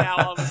way, but now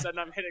all of a sudden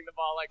I'm hitting the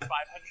ball like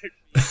 500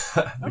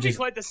 feet. That'd be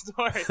quite the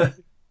story.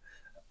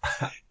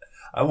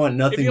 I want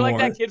nothing more. If you like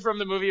that kid from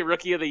the movie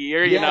Rookie of the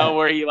Year,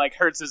 where he like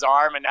hurts his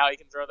arm and now he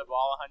can throw the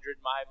ball 100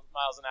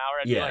 miles an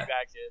hour, I'd be like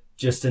that kid.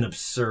 Just an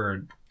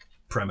absurd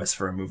premise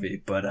for a movie,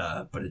 but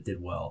it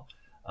did well.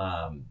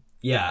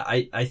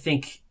 I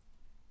think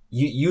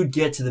you'd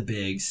get to the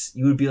bigs.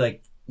 You would be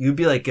like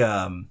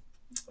Tom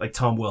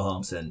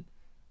Wilhelmsen.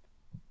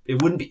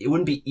 It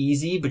wouldn't be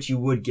easy, but you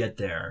would get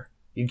there.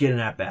 You'd get an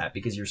at bat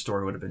because your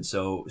story would have been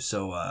so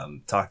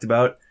talked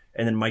about,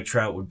 and then Mike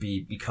Trout would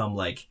become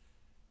like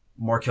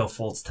Markelle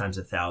Fultz times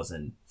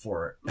 1,000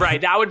 for right.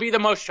 That would be the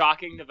most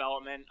shocking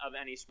development of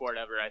any sport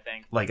ever, I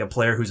think. Like a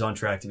player who's on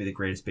track to be the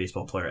greatest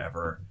baseball player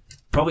ever.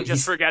 Probably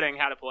just forgetting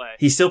how to play.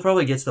 He still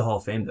probably gets the Hall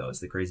of Fame though.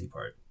 Is the crazy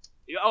part.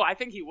 Oh, I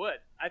think he would.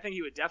 I think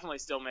he would definitely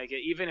still make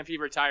it, even if he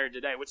retired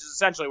today, which is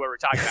essentially what we're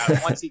talking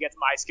about. Once he gets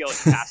my skill,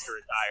 he has to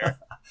retire.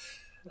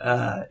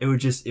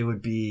 It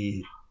would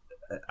be,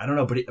 I don't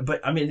know, but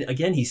I mean,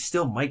 again, he's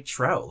still Mike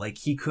Trout. Like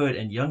he could,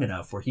 and young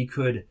enough where he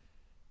could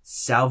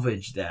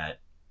salvage that.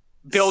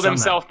 Build somehow.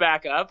 Himself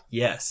back up?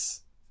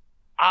 Yes.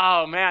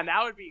 Oh, man,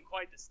 that would be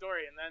quite the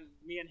story. And then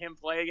me and him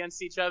play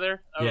against each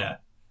other. Oh, yeah.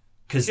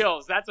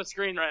 Chills. That's a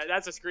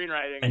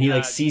screenwriting. And he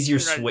like sees your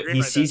swing.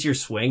 He sees your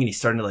swing, and he's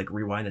starting to like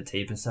rewind the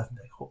tape and stuff. And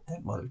be like, oh,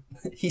 that mother,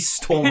 he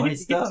stole my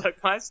stuff. He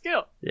took my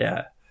skill.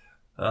 Yeah.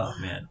 Oh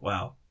man,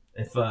 wow.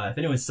 If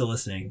anyone's still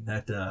listening,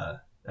 that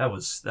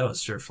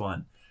was sure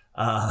fun.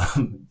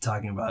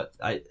 talking about.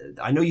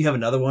 I know you have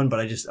another one, but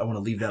I want to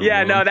leave that.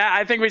 Yeah, alone. no,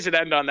 I think we should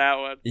end on that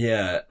one.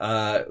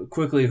 Yeah.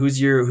 Quickly,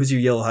 who's your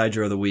yellow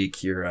Hyrdro of the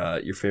week?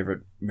 Your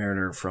favorite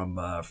Mariner from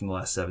the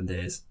last 7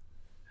 days.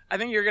 I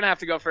think you're gonna have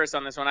to go first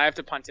on this one. I have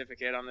to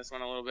pontificate on this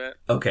one a little bit.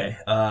 Okay.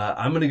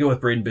 I'm gonna go with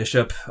Braden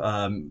Bishop.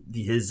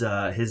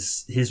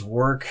 His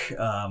work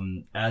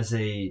as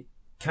a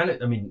kind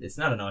of, I mean, it's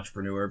not an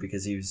entrepreneur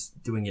because he was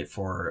doing it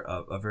for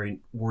a very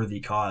worthy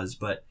cause,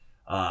 but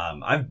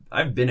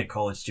I've been a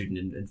college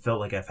student and felt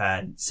like I've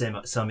had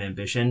some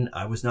ambition.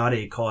 I was not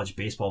a college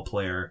baseball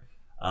player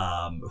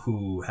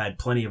who had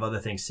plenty of other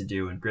things to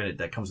do, and granted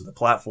that comes with a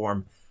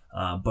platform.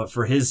 But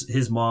for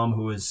his mom,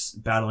 who was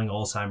battling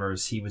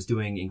Alzheimer's, he was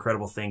doing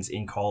incredible things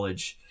in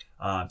college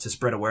to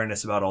spread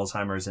awareness about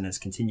Alzheimer's, and has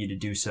continued to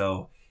do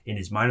so in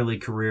his minor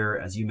league career.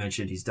 As you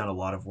mentioned, he's done a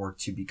lot of work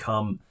to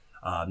become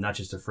not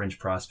just a fringe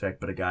prospect,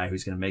 but a guy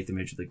who's going to make the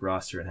major league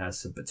roster and has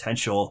some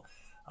potential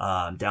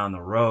down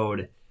the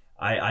road.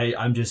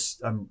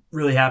 I'm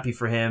really happy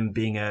for him.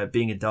 Being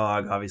a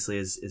dog obviously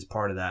is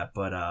part of that,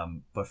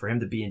 but for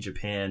him to be in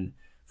Japan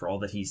for all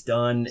that he's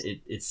done,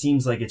 it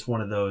seems like it's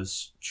one of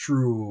those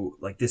true,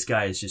 like, this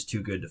guy is just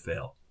too good to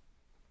fail.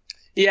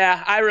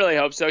 Yeah, I really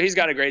hope so. He's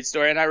got a great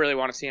story, and I really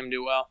want to see him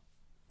do well.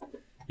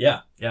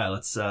 Yeah.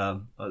 Let's. I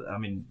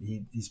mean,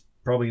 he's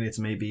probably gonna get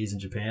some ABs in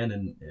Japan,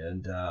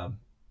 and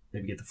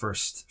maybe get the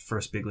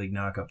first big league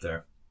knock up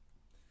there.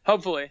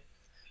 Hopefully.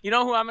 You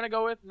know who I'm gonna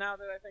go with now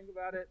that I think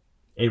about it?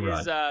 A-Rod.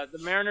 Is the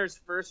Mariners'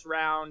 first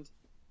round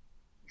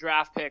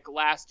draft pick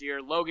last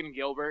year, Logan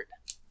Gilbert.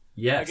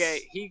 Yes.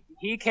 Okay,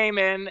 he came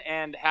in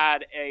and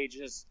had a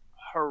just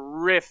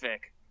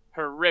horrific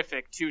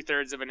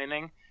 2/3 of an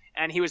inning,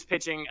 and he was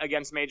pitching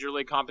against major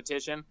league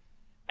competition.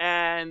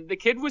 And the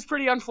kid was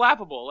pretty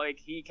unflappable. Like,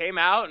 he came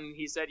out and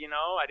he said,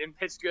 I didn't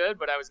pitch good,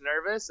 but I was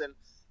nervous. And,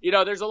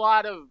 there's a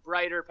lot of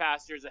brighter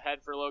pastures ahead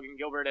for Logan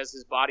Gilbert as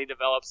his body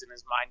develops and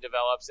his mind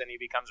develops and he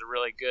becomes a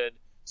really good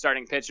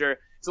starting pitcher.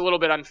 It's a little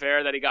bit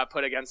unfair that he got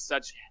put against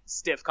such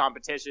stiff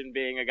competition,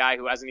 being a guy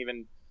who hasn't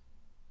even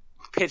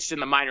pitched in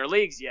the minor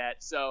leagues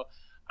yet. So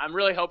I'm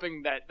really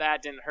hoping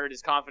that didn't hurt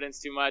his confidence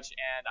too much,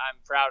 and I'm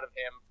proud of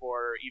him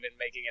for even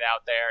making it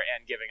out there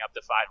and giving up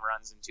the 5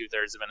 runs in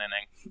 2/3 of an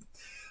inning.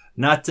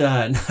 Not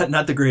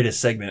the greatest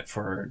segment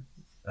for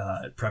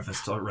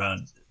preface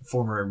around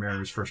former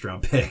Mariners first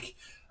round pick.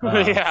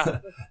 Yeah.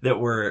 that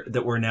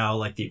we're now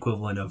like the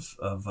equivalent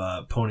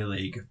of Pony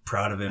League.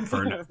 Proud of him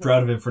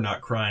for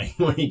not crying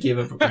when he gave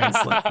up a grand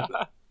slam.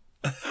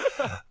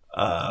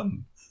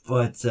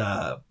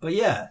 But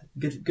yeah,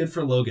 good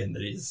for Logan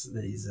that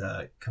he's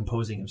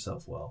composing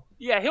himself well.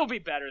 Yeah, he'll be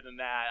better than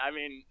that. I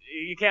mean,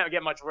 you can't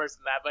get much worse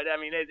than that. But I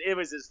mean, it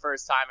was his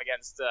first time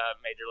against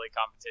major league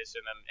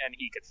competition, and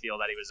he could feel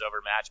that he was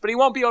overmatched. But he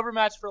won't be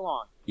overmatched for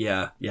long.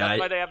 Yeah. That's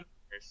why they have.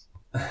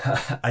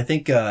 I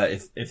think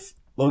if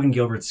Logan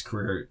Gilbert's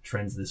career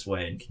trends this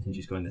way and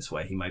continues going this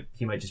way, he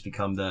might just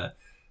become the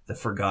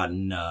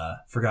forgotten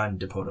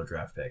Dipoto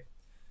draft pick.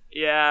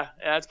 Yeah,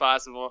 that's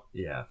possible.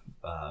 Yeah,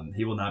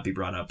 he will not be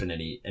brought up in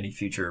any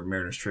future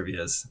Mariners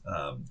trivias.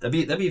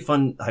 That'd be a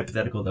fun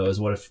hypothetical though. Is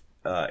what if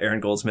Aaron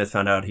Goldsmith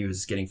found out he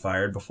was getting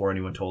fired before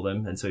anyone told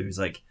him, and so he was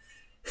like,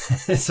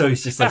 so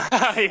he's just like,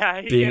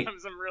 yeah, he gave him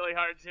some really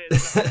hard shit.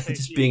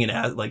 Just being an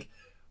ass, like,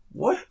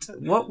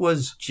 what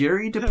was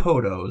Jerry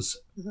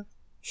Dipoto's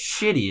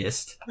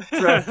shittiest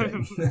draft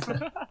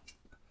pick?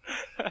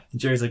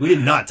 Jerry's like, we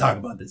did not talk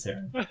about this,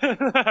 Aaron.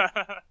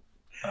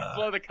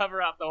 Blow the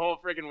cover off the whole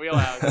friggin'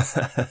 wheelhouse.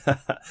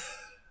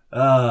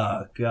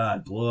 Oh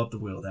God, blow up the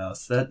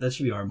wheelhouse. That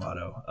should be our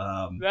motto.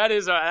 That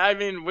is,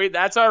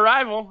 that's our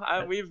rival.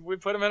 We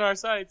put him in our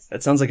sights.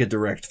 That sounds like a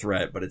direct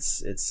threat, but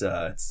it's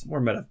more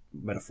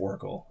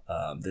metaphorical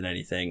than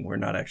anything. We're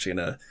not actually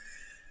gonna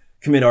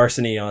commit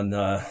arson on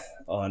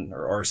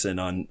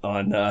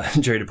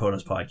Jerry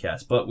Dipoto's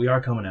podcast, but we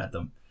are coming at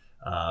them.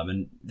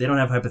 And they don't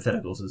have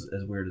hypotheticals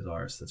as weird as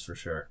ours, that's for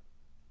sure.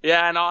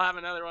 Yeah, and I'll have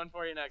another one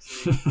for you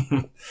next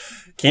week.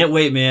 Can't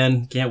wait,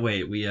 man. Can't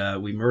wait. We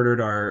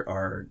murdered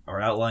our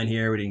outline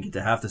here. We didn't get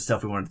to half the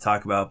stuff we wanted to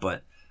talk about,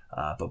 but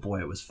boy,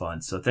 it was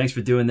fun. So thanks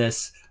for doing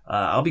this.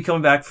 I'll be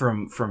coming back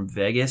from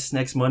Vegas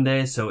next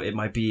Monday, so it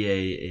might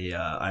be a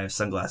I have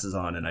sunglasses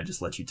on and I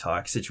just let you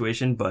talk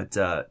situation, but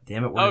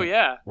damn it,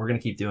 we're gonna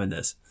keep doing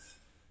this.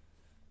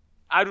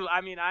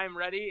 I'm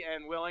ready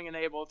and willing and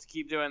able to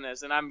keep doing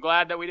this, and I'm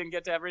glad that we didn't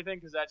get to everything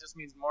because that just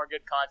means more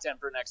good content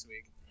for next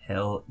week.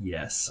 Hell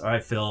yes. All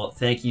right, Phil,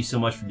 thank you so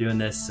much for doing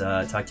this.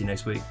 Talk to you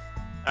next week.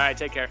 All right,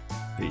 take care.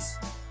 Peace.